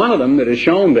 and that one of them that is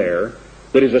shown there,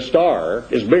 that is a star,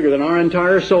 is bigger than our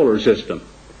entire solar system.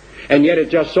 And yet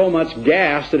it's just so much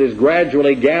gas that is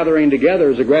gradually gathering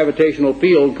together as a gravitational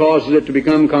field causes it to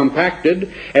become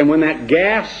compacted, and when that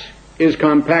gas is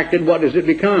compacted, what does it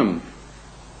become?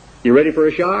 You ready for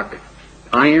a shock?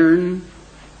 Iron,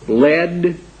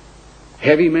 lead,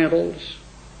 heavy metals,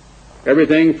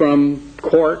 everything from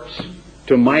quartz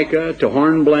to mica to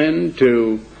hornblende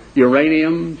to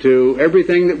uranium to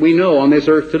everything that we know on this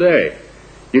earth today.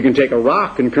 You can take a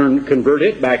rock and convert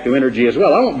it back to energy as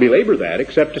well. I won't belabor that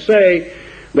except to say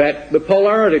that the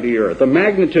polarity of the earth, the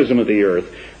magnetism of the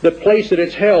earth, the place that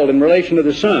it's held in relation to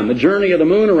the sun, the journey of the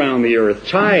moon around the earth,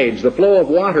 tides, the flow of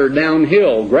water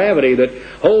downhill, gravity that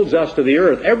holds us to the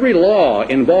earth, every law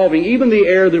involving even the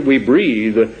air that we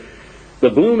breathe, the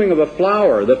blooming of a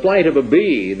flower, the flight of a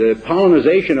bee, the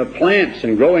pollinization of plants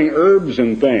and growing herbs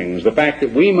and things, the fact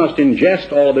that we must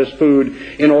ingest all this food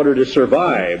in order to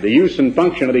survive, the use and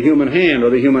function of the human hand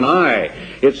or the human eye.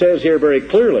 It says here very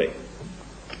clearly,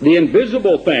 the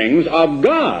invisible things of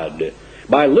God,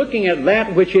 by looking at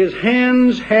that which his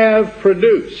hands have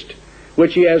produced,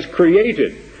 which he has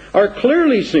created, are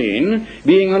clearly seen,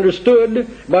 being understood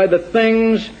by the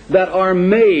things that are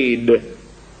made.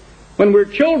 When we're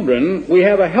children, we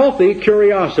have a healthy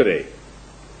curiosity.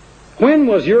 When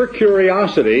was your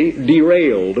curiosity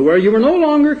derailed, where you were no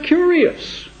longer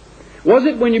curious? Was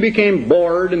it when you became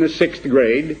bored in the 6th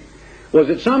grade? Was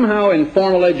it somehow in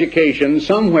formal education,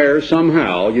 somewhere,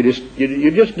 somehow,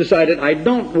 you just decided, I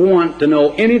don't want to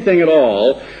know anything at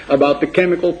all about the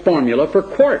chemical formula for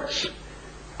quartz.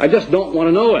 I just don't want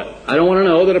to know it. I don't want to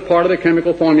know that a part of the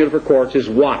chemical formula for quartz is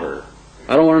water.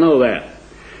 I don't want to know that.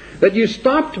 That you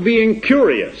stopped being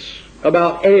curious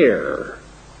about air,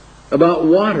 about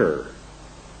water,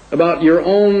 about your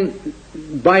own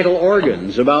vital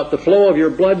organs, about the flow of your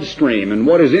bloodstream and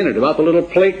what is in it, about the little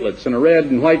platelets and the red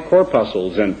and white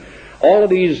corpuscles, and all of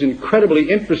these incredibly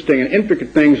interesting and intricate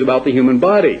things about the human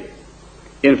body.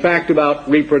 In fact, about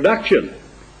reproduction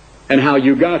and how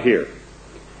you got here.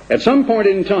 At some point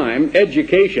in time,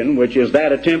 education, which is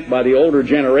that attempt by the older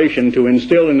generation to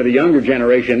instill into the younger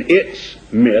generation its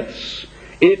myths,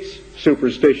 its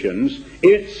superstitions,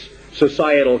 its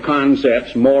societal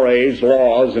concepts, mores,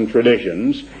 laws, and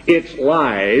traditions, its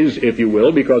lies, if you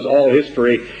will, because all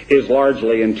history is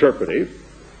largely interpretive,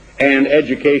 and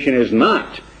education is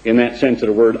not, in that sense of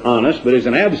the word, honest, but is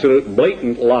an absolute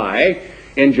blatant lie.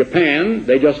 In Japan,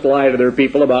 they just lie to their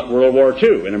people about World War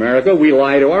II. In America, we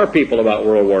lie to our people about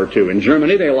World War II. In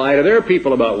Germany, they lie to their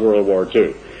people about World War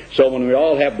II. So when we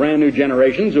all have brand new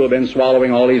generations who have been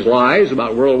swallowing all these lies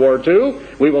about World War II,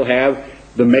 we will have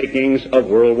the makings of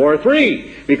World War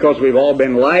III, because we've all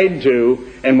been lied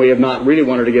to and we have not really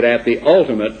wanted to get at the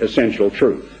ultimate essential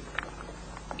truth.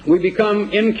 We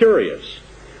become incurious.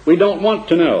 We don't want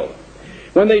to know.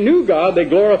 When they knew God, they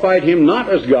glorified Him not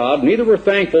as God, neither were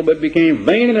thankful, but became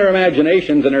vain in their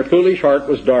imaginations, and their foolish heart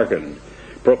was darkened.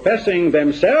 Professing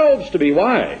themselves to be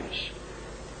wise.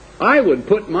 I would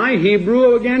put my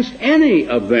Hebrew against any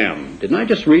of them. Didn't I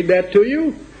just read that to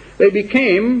you? They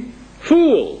became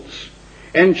fools,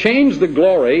 and changed the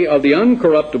glory of the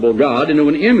uncorruptible God into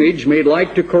an image made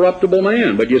like to corruptible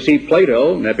man. But you see,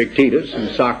 Plato and Epictetus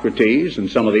and Socrates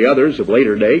and some of the others of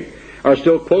later date are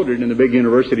still quoted in the big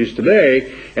universities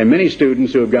today, and many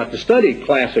students who have got to study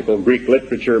classical Greek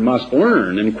literature must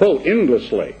learn and quote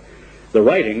endlessly the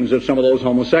writings of some of those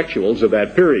homosexuals of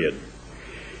that period.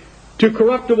 To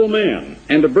corruptible man,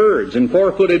 and to birds, and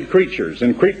four-footed creatures,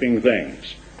 and creeping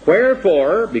things.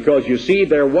 Wherefore, because you see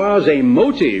there was a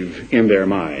motive in their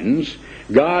minds,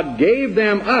 God gave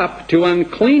them up to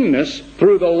uncleanness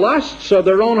through the lusts of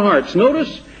their own hearts.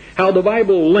 Notice how the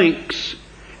Bible links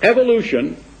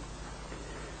evolution,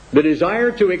 the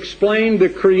desire to explain the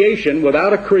creation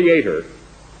without a creator,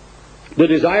 the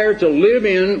desire to live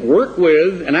in, work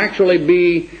with, and actually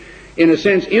be, in a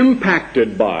sense,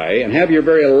 impacted by, and have your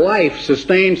very life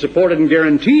sustained, supported, and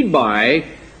guaranteed by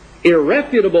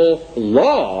irrefutable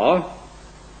law,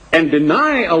 and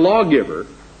deny a lawgiver,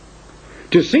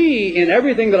 to see in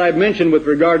everything that I've mentioned with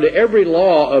regard to every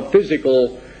law of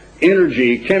physical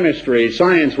energy, chemistry,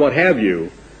 science, what have you,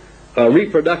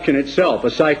 reproduction itself, a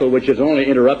cycle which is only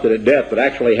interrupted at death, but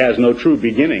actually has no true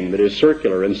beginning, that is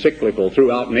circular and cyclical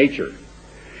throughout nature,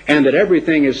 and that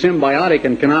everything is symbiotic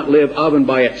and cannot live of and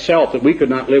by itself, that we could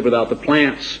not live without the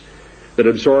plants that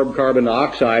absorb carbon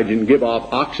dioxide and give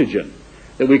off oxygen,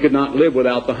 that we could not live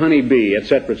without the honeybee,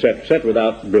 etc., etc., etc.,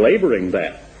 without belaboring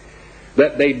that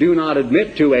they do not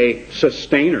admit to a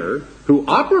sustainer who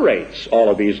operates all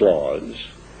of these laws.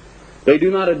 They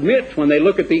do not admit, when they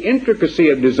look at the intricacy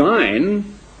of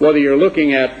design, whether you're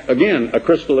looking at, again, a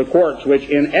crystal of quartz, which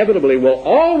inevitably will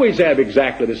always have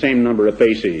exactly the same number of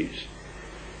faces,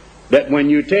 that when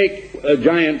you take a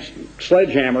giant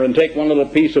sledgehammer and take one little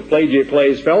piece of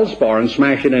plagioclase feldspar and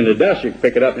smash it into dust, you can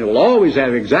pick it up and it will always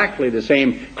have exactly the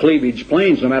same cleavage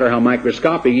planes, no matter how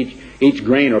microscopic each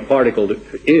grain or particle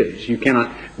is. You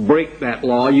cannot break that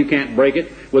law. You can't break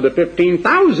it with a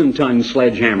 15,000-ton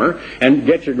sledgehammer and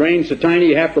get your grains so tiny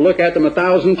you have to look at them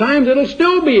 1,000 times. It'll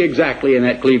still be exactly in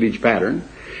that cleavage pattern.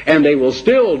 And they will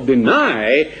still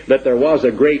deny that there was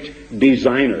a great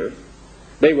designer.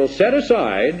 They will set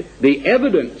aside the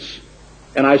evidence,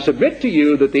 and I submit to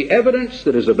you that the evidence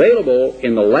that is available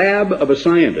in the lab of a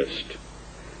scientist,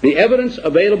 the evidence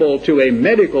available to a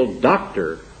medical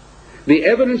doctor, the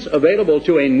evidence available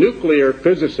to a nuclear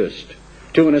physicist,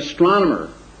 to an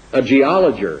astronomer, a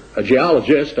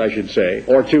geologist, I should say,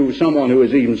 or to someone who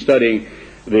is even studying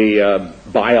the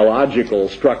biological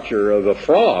structure of a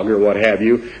frog or what have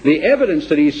you, the evidence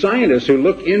to these scientists who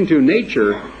look into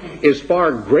nature is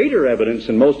far greater evidence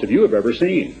than most of you have ever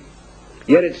seen.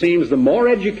 Yet it seems the more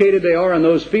educated they are in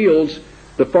those fields,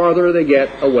 the farther they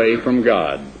get away from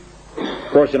God.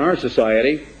 Of course, in our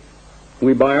society,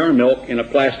 we buy our milk in a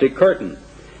plastic carton.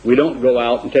 We don't go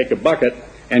out and take a bucket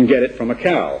and get it from a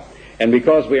cow. And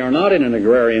because we are not in an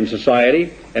agrarian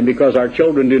society, and because our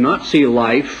children do not see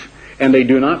life, and they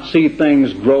do not see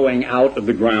things growing out of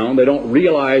the ground, they don't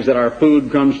realize that our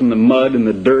food comes from the mud and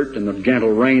the dirt and the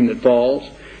gentle rain that falls.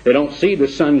 They don't see the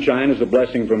sunshine as a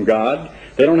blessing from God.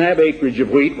 They don't have acreage of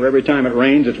wheat where every time it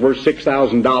rains it's worth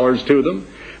 $6,000 to them.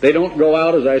 They don't go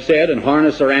out, as I said, and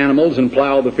harness their animals and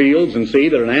plow the fields and see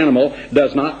that an animal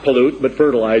does not pollute but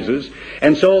fertilizes.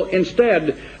 And so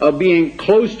instead of being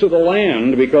close to the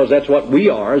land, because that's what we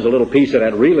are, as a little piece of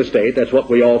that real estate, that's what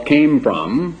we all came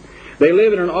from, They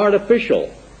live in an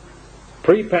artificial,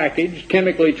 prepackaged,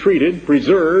 chemically treated,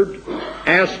 preserved,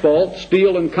 asphalt,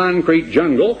 steel, and concrete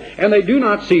jungle, and they do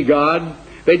not see God.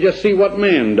 They just see what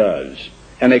man does,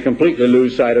 and they completely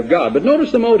lose sight of God. But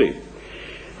notice the motive.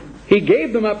 He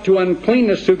gave them up to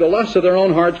uncleanness through the lusts of their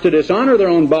own hearts, to dishonor their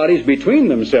own bodies between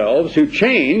themselves, who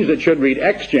changed, that should read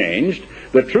exchanged,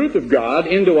 the truth of God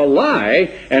into a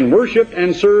lie, and worshiped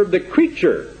and served the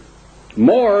creature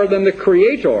more than the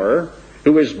Creator,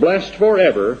 who is blessed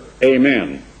forever.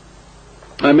 Amen.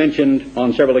 I mentioned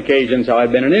on several occasions how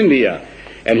I've been in India,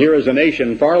 and here is a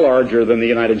nation far larger than the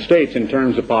United States in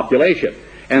terms of population,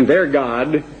 and their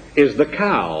god is the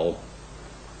cow.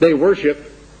 They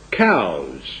worship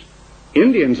cows.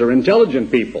 Indians are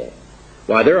intelligent people.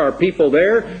 Why, there are people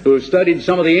there who have studied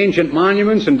some of the ancient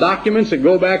monuments and documents that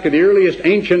go back to the earliest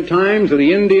ancient times of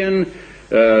the Indian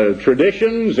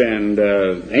traditions and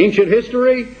ancient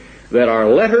history, that are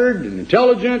lettered and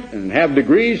intelligent and have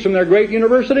degrees from their great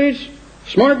universities.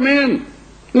 Smart men.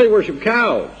 They worship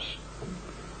cows.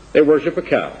 They worship a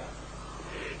cow.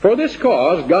 For this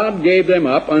cause God gave them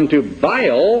up unto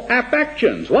vile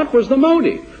affections. What was the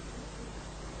motive?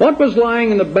 What was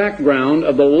lying in the background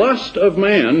of the lust of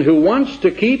man, who wants to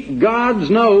keep God's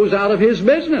nose out of his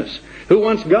business, who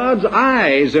wants God's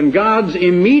eyes and God's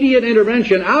immediate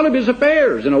intervention out of his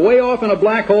affairs and away off in a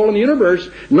black hole in the universe,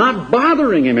 not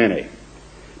bothering him any?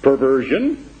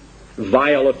 Perversion,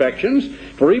 vile affections,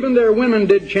 for even their women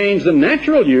did change the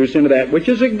natural use into that which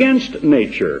is against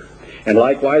nature. And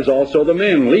likewise also the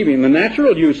men, leaving the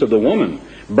natural use of the woman,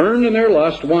 burned in their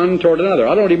lust one toward another.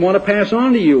 I don't even want to pass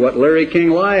on to you what Larry King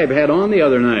Live had on the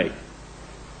other night.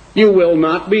 You will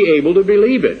not be able to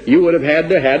believe it. You would have had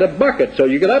to have a bucket so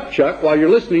you could upchuck while you're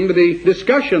listening to the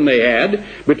discussion they had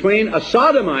between a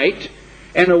sodomite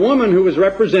and a woman who was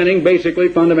representing basically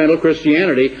fundamental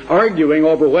Christianity, arguing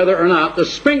over whether or not the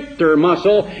sphincter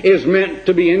muscle is meant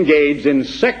to be engaged in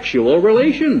sexual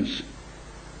relations.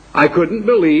 I couldn't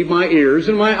believe my ears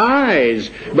and my eyes,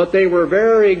 but they were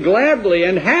very gladly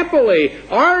and happily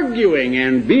arguing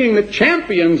and being the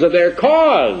champions of their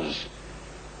cause.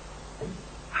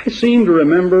 I seem to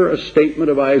remember a statement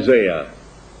of Isaiah.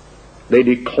 They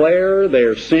declare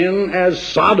their sin as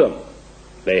Sodom.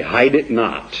 They hide it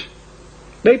not.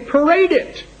 They parade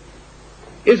it.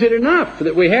 Is it enough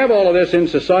that we have all of this in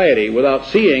society without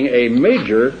seeing a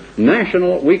major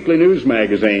national weekly news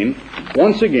magazine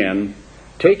once again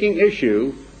taking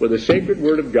issue with the sacred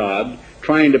Word of God,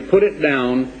 trying to put it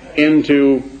down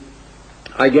into,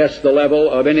 I guess, the level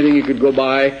of anything you could go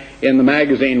by in the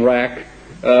magazine rack,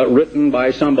 written by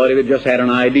somebody that just had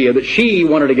an idea that she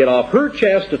wanted to get off her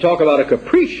chest to talk about a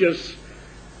capricious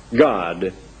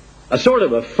God, a sort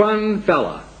of a fun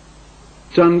fella.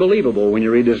 It's unbelievable when you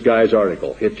read this guy's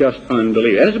article. It's just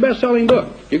unbelievable. And it's a best-selling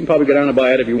book. You can probably go down and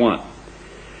buy it if you want.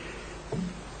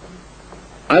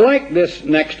 I like this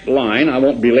next line. I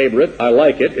won't belabor it. I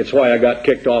like it. It's why I got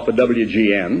kicked off of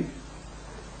WGN.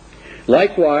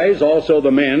 Likewise, also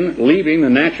the men, leaving the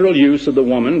natural use of the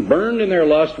woman, burned in their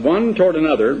lust one toward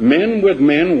another, men with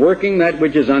men, working that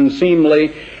which is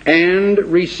unseemly, and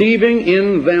receiving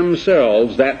in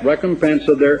themselves that recompense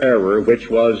of their error, which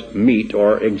was meet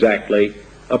or exactly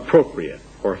appropriate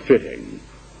or fitting.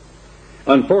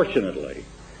 Unfortunately,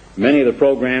 many of the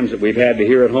programs that we've had to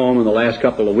hear at home in the last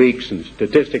couple of weeks, and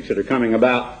statistics that are coming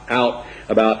out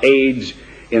about AIDS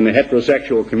in the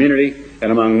heterosexual community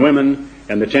and among women,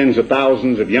 and the tens of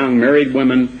thousands of young married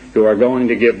women who are going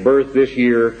to give birth this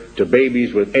year to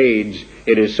babies with AIDS,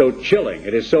 it is so chilling,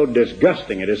 it is so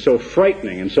disgusting, it is so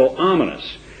frightening and so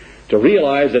ominous to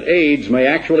realize that AIDS may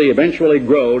actually eventually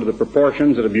grow to the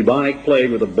proportions of the bubonic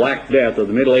plague or the Black Death of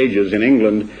the Middle Ages in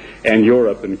England and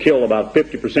Europe, and kill about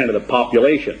 50% of the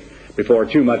population before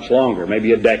too much longer,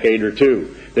 maybe a decade or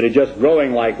two. That is just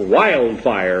growing like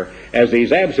wildfire as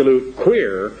these absolute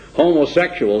queer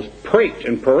homosexuals prate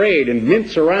and parade and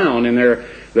mince around in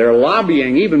their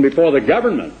lobbying even before the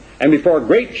government and before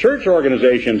great church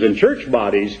organizations and church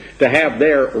bodies to have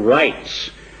their rights.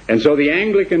 And so the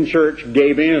Anglican Church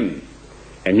gave in.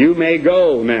 And you may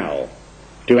go now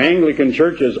to Anglican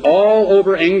churches all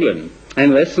over England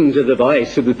and listen to the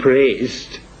voice of the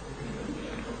priest.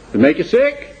 Does it make you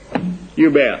sick?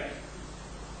 You bet.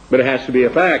 But it has to be a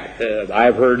fact.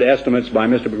 I've heard estimates by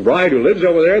Mr. McBride, who lives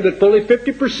over there, that fully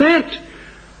 50%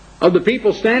 of the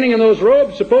people standing in those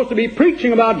robes supposed to be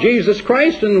preaching about Jesus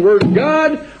Christ and the Word of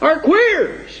God are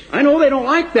queers. I know they don't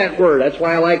like that word. That's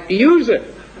why I like to use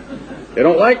it. They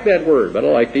don't like that word, but I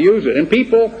like to use it. And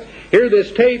people hear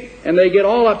this tape and they get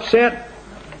all upset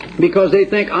because they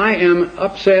think I am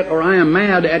upset or I am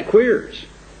mad at queers.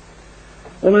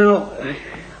 Well, now,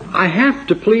 I have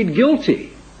to plead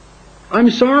guilty. I'm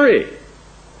sorry.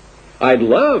 I'd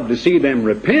love to see them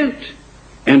repent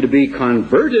and to be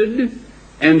converted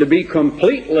and to be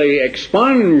completely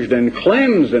expunged and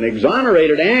cleansed and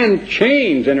exonerated and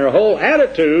changed in their whole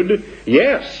attitude.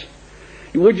 Yes.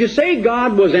 Would you say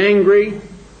God was angry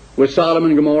with Sodom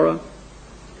and Gomorrah?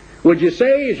 Would you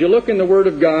say, as you look in the Word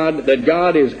of God, that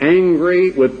God is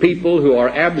angry with people who are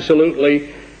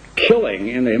absolutely killing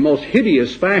in the most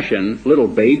hideous fashion little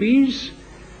babies,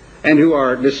 and who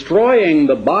are destroying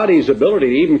the body's ability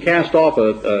to even cast off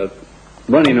a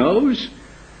runny nose?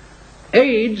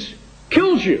 AIDS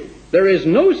kills you. There is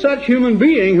no such human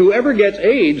being who ever gets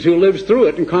AIDS who lives through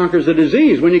it and conquers the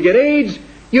disease. When you get AIDS,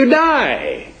 you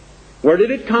die. Where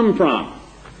did it come from?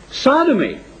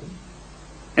 Sodomy.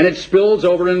 And it spills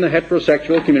over in the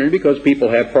heterosexual community because people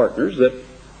have partners that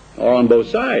are on both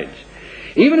sides.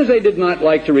 Even as they did not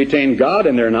like to retain God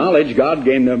in their knowledge, God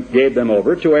gave them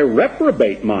over to a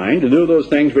reprobate mind to do those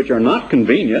things which are not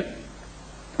convenient.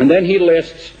 And then he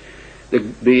lists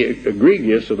the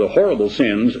egregious or the horrible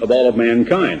sins of all of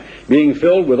mankind, being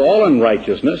filled with all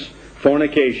unrighteousness,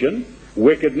 fornication,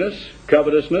 wickedness,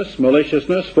 covetousness,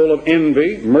 maliciousness, full of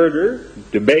envy, murder,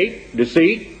 debate,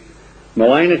 deceit,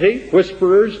 malignity,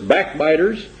 whisperers,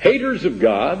 backbiters, haters of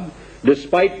God,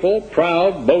 despiteful,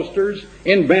 proud, boasters,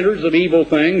 inventors of evil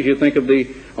things. You think of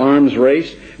the arms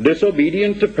race,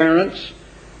 disobedient to parents.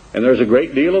 And there's a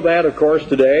great deal of that, of course,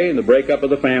 today in the breakup of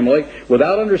the family.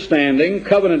 Without understanding,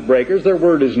 covenant breakers, their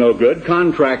word is no good,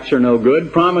 contracts are no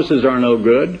good, promises are no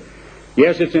good.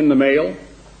 Yes, it's in the mail.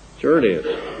 Sure it is.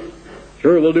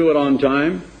 Sure, we'll do it on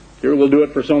time. Sure, we'll do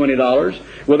it for so many dollars.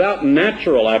 Without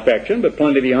natural affection, but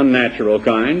plenty of the unnatural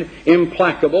kind.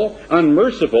 Implacable,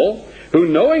 unmerciful, who,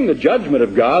 knowing the judgment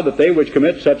of God, that they which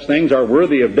commit such things are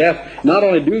worthy of death, not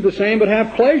only do the same, but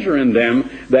have pleasure in them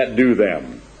that do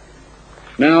them.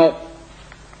 Now,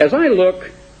 as I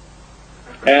look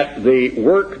at the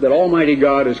work that Almighty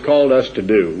God has called us to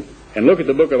do, and look at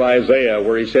the book of Isaiah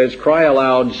where he says, "Cry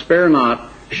aloud, spare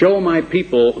not, show my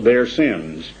people their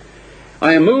sins,"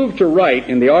 I am moved to write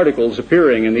in the articles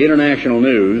appearing in the international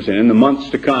news and in the months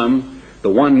to come,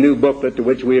 the one new booklet to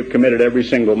which we have committed every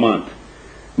single month,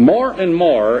 more and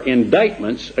more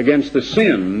indictments against the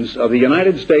sins of the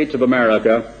United States of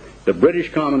America, the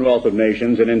British Commonwealth of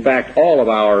Nations, and in fact all of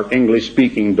our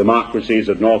English-speaking democracies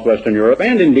of northwestern Europe,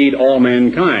 and indeed all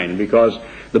mankind, because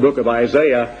the book of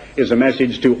Isaiah is a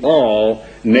message to all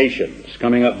nations.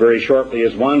 Coming up very shortly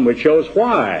is one which shows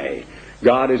why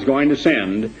God is going to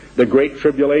send the Great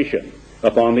Tribulation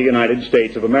upon the United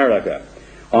States of America.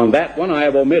 On that one, I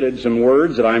have omitted some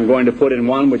words that I'm going to put in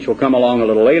one which will come along a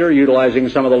little later, utilizing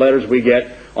some of the letters we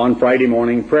get on Friday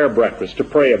morning prayer breakfast to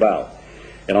pray about.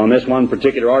 And on this one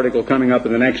particular article coming up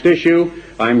in the next issue,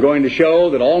 I'm going to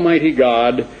show that Almighty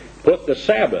God put the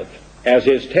Sabbath as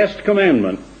his test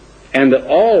commandment, and that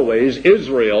always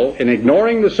Israel, in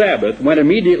ignoring the Sabbath, went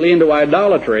immediately into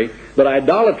idolatry, but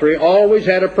idolatry always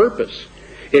had a purpose.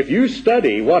 If you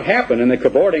study what happened in the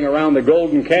cavorting around the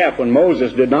golden calf when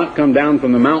Moses did not come down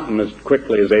from the mountain as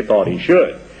quickly as they thought he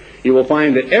should, you will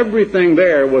find that everything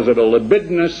there was of a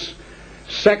libidinous,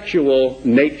 sexual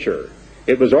nature.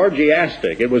 It was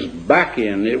orgiastic, it was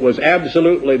Bacchian, it was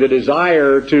absolutely the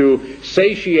desire to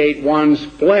satiate one's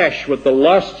flesh with the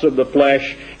lusts of the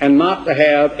flesh, and not to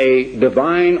have a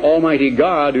divine Almighty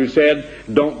God who said,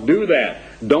 don't do that.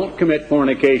 Don't commit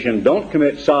fornication. Don't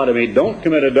commit sodomy. Don't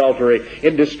commit adultery.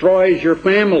 It destroys your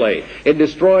family. It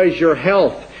destroys your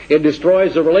health. It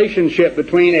destroys the relationship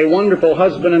between a wonderful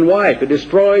husband and wife. It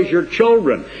destroys your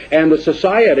children. And the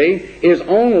society is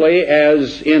only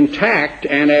as intact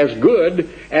and as good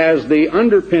as the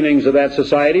underpinnings of that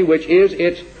society, which is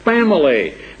its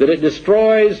family. That it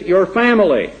destroys your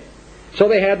family. So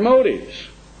they had motives.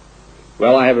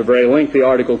 Well, I have a very lengthy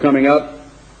article coming up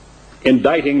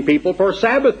indicting people for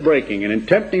Sabbath breaking and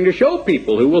attempting to show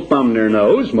people who will thumb their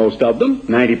nose, most of them,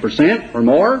 90% or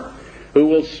more, who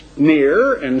will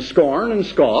sneer and scorn and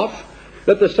scoff,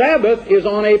 that the Sabbath is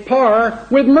on a par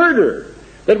with murder.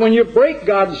 That when you break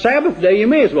God's Sabbath day, you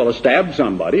may as well have stabbed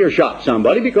somebody or shot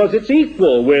somebody, because it's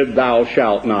equal with thou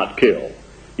shalt not kill.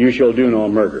 You shall do no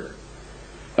murder.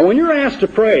 And when you're asked to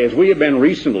pray, as we have been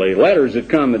recently, letters that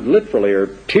come that literally are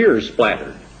tears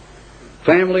splattered.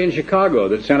 Family in Chicago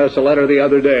that sent us a letter the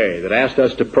other day that asked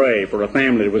us to pray for a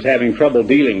family that was having trouble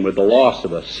dealing with the loss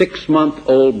of a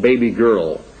 6-month-old baby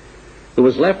girl who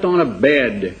was left on a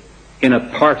bed in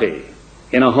a party,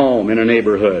 in a home, in a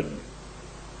neighborhood.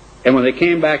 And when they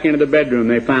came back into the bedroom,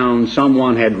 they found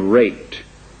someone had raped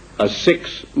a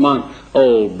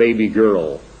 6-month-old baby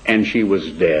girl, and she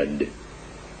was dead.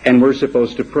 And we're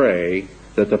supposed to pray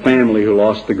that the family who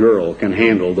lost the girl can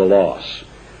handle the loss.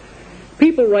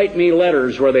 People write me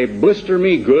letters where they blister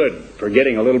me good for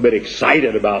getting a little bit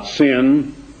excited about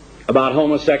sin, about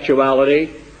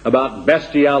homosexuality, about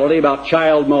bestiality, about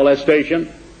child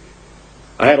molestation.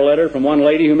 I had a letter from one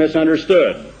lady who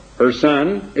misunderstood. Her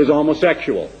son is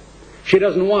homosexual. She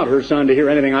doesn't want her son to hear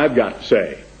anything I've got to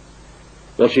say.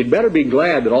 Well, she'd better be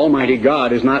glad that Almighty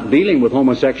God is not dealing with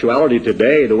homosexuality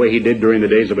today the way He did during the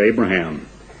days of Abraham.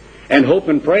 And hope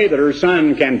and pray that her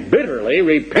son can bitterly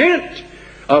repent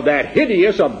of that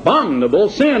hideous, abominable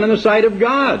sin in the sight of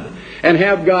God, and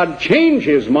have God change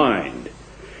his mind.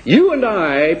 You and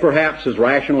I, perhaps as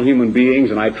rational human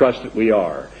beings, and I trust that we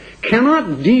are,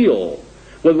 cannot deal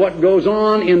with what goes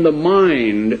on in the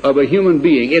mind of a human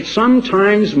being. It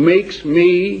sometimes makes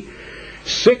me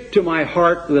sick to my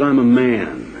heart that I'm a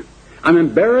man. I'm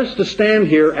embarrassed to stand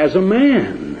here as a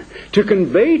man, to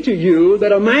convey to you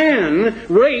that a man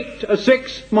raped a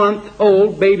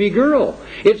 6-month-old baby girl.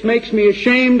 It makes me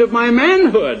ashamed of my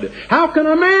manhood. How can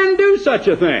a man do such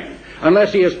a thing?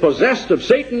 Unless he is possessed of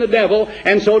Satan the devil,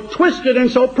 and so twisted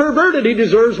and so perverted, he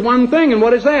deserves one thing. And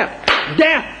what is that?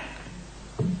 Death.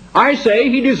 I say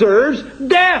he deserves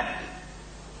death.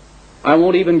 I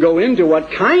won't even go into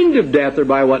what kind of death or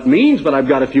by what means, but I've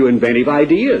got a few inventive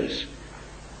ideas.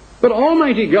 But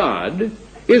Almighty God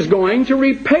is going to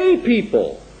repay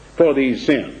people for these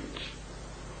sins.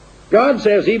 God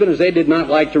says, even as they did not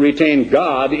like to retain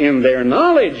God in their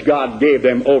knowledge, God gave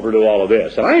them over to all of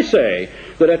this. And I say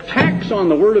that attacks on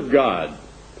the Word of God,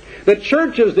 that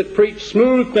churches that preach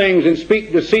smooth things and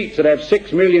speak deceits, that have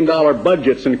 $6 million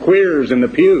budgets and queers in the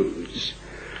pews,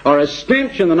 are a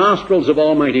stench in the nostrils of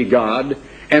Almighty God,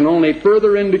 and only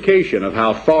further indication of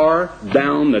how far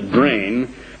down the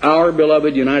drain our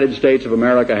beloved United States of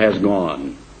America has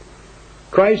gone.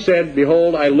 Christ said,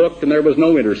 "Behold, I looked, and there was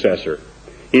no intercessor.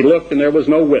 He looked, and there was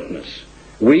no witness."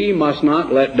 We must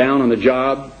not let down on the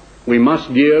job. We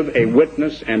must give a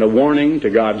witness and a warning to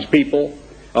God's people.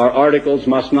 Our articles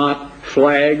must not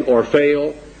flag or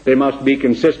fail. They must be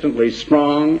consistently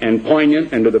strong and poignant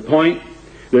and to the point.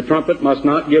 The trumpet must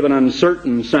not give an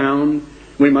uncertain sound.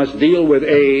 We must deal with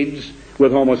AIDS,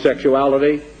 with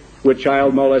homosexuality, with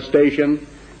child molestation,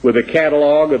 with a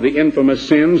catalog of the infamous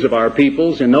sins of our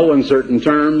peoples in no uncertain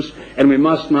terms, and we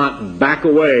must not back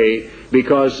away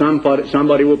because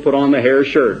somebody will put on the hair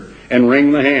shirt and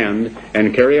wring the hand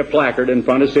and carry a placard in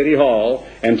front of City Hall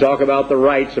and talk about the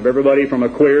rights of everybody from a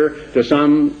queer to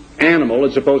some animal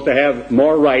that's supposed to have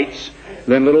more rights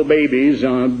than little babies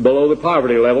below the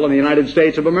poverty level in the United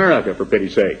States of America, for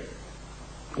pity's sake.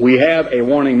 We have a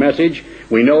warning message.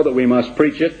 We know that we must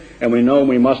preach it, and we know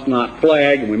we must not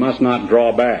flag, and we must not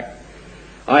draw back.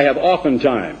 I have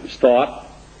oftentimes thought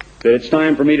that it's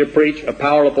time for me to preach a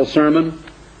powerful sermon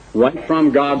right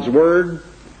from God's Word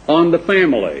on the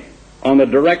family, on the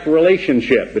direct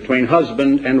relationship between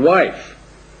husband and wife.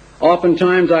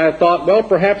 Oftentimes I have thought, well,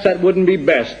 perhaps that wouldn't be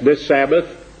best this Sabbath,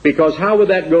 because how would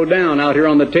that go down out here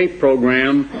on the tape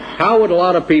program? How would a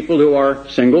lot of people who are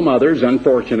single mothers,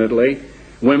 unfortunately,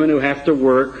 women who have to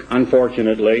work,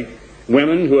 unfortunately,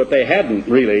 women who, if they hadn't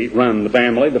really run the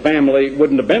family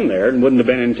wouldn't have been there and wouldn't have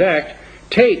been intact,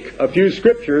 take a few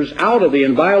scriptures out of the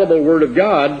inviolable Word of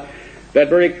God that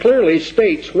very clearly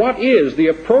states what is the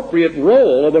appropriate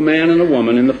role of a man and a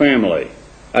woman in the family.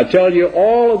 I tell you,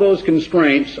 all of those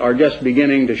constraints are just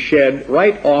beginning to shed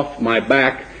right off my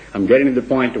back. I'm getting to the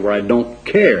point to where I don't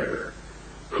care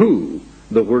who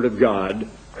the Word of God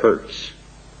hurts.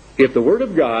 If the Word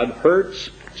of God hurts,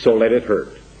 so let it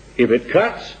hurt. If it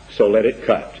cuts, so let it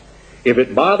cut. If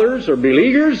it bothers or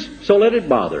beleaguers, so let it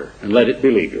bother and let it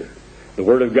beleaguer. The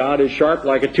Word of God is sharp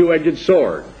like a two-edged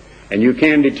sword, and you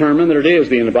can determine that it is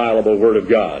the inviolable Word of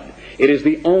God. It is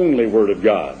the only Word of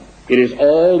God. It is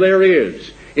all there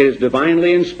is. It is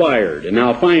divinely inspired. And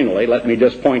now finally, let me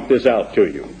just point this out to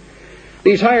you.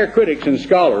 These higher critics and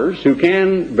scholars who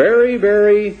can very,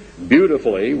 very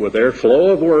beautifully, with their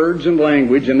flow of words and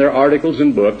language in their articles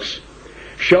and books,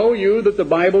 show you that the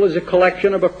Bible is a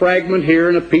collection of a fragment here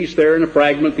and a piece there and a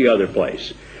fragment the other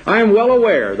place. I am well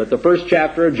aware that the first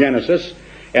chapter of Genesis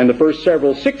and the first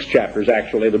 6 chapters,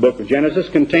 actually, of the book of Genesis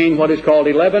contain what is called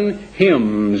 11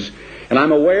 hymns. And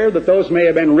I'm aware that those may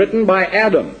have been written by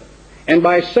Adam and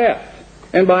by Seth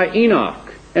and by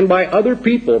Enoch and by other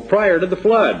people prior to the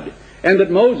flood, and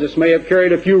that Moses may have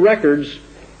carried a few records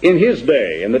in his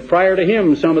day, and that prior to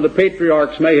him some of the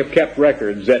patriarchs may have kept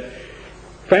records, that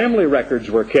family records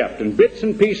were kept, and bits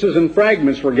and pieces and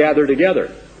fragments were gathered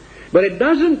together. But it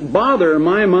doesn't bother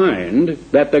my mind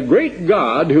that the great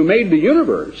God who made the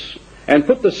universe and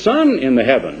put the sun in the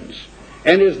heavens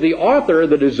and is the author,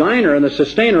 the designer, and the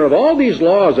sustainer of all these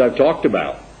laws I've talked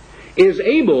about is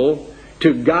able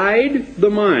to guide the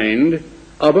mind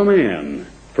of a man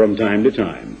from time to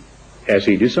time as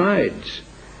he decides.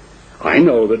 I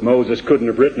know that Moses couldn't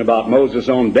have written about Moses'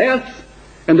 own death,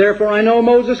 and therefore I know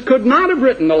Moses could not have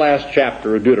written the last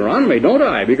chapter of Deuteronomy, don't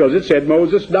I? Because it said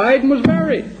Moses died and was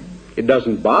buried. It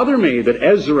doesn't bother me that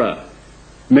Ezra,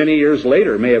 many years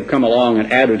later, may have come along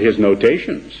and added his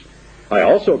notations. I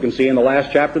also can see in the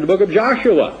last chapter of the book of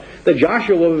Joshua that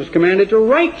Joshua was commanded to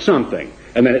write something,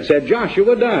 and then it said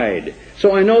Joshua died.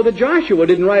 So I know that Joshua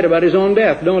didn't write about his own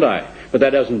death, don't I? But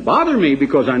that doesn't bother me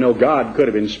because I know God could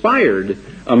have inspired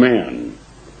a man.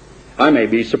 I may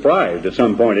be surprised at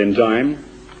some point in time,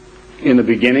 in the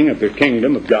beginning of the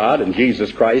kingdom of God and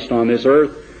Jesus Christ on this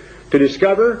earth, to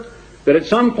discover that at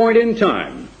some point in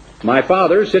time, my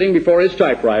father, sitting before his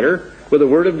typewriter with the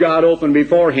Word of God open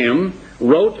before him,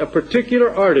 wrote a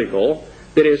particular article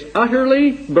that is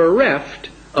utterly bereft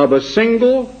of a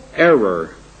single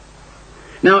error.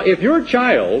 Now, if your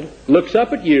child looks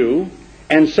up at you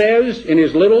and says in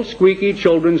his little squeaky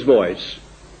children's voice,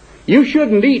 "You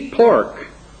shouldn't eat pork,"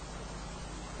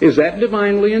 is that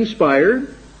divinely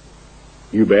inspired?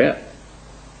 You bet.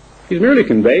 He's merely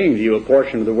conveying to you a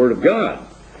portion of the Word of God.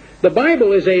 The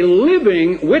Bible is a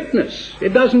living witness.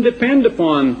 It doesn't depend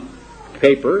upon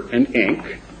paper and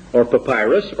ink, or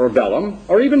papyrus, or vellum,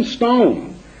 or even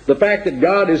stone. The fact that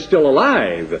God is still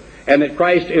alive, and that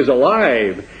Christ is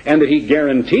alive, and that He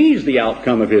guarantees the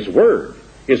outcome of His Word,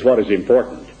 is what is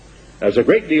important. There's a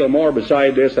great deal more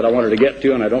beside this that I wanted to get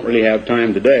to, and I don't really have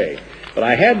time today. But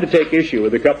I had to take issue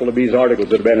with a couple of these articles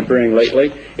that have been appearing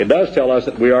lately. It does tell us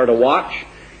that we are to watch,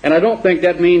 and I don't think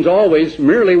that means always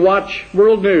merely watch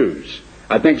world news.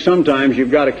 I think sometimes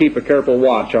you've got to keep a careful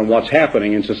watch on what's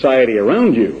happening in society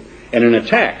around you and in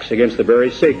attacks against the very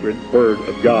sacred Word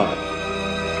of God.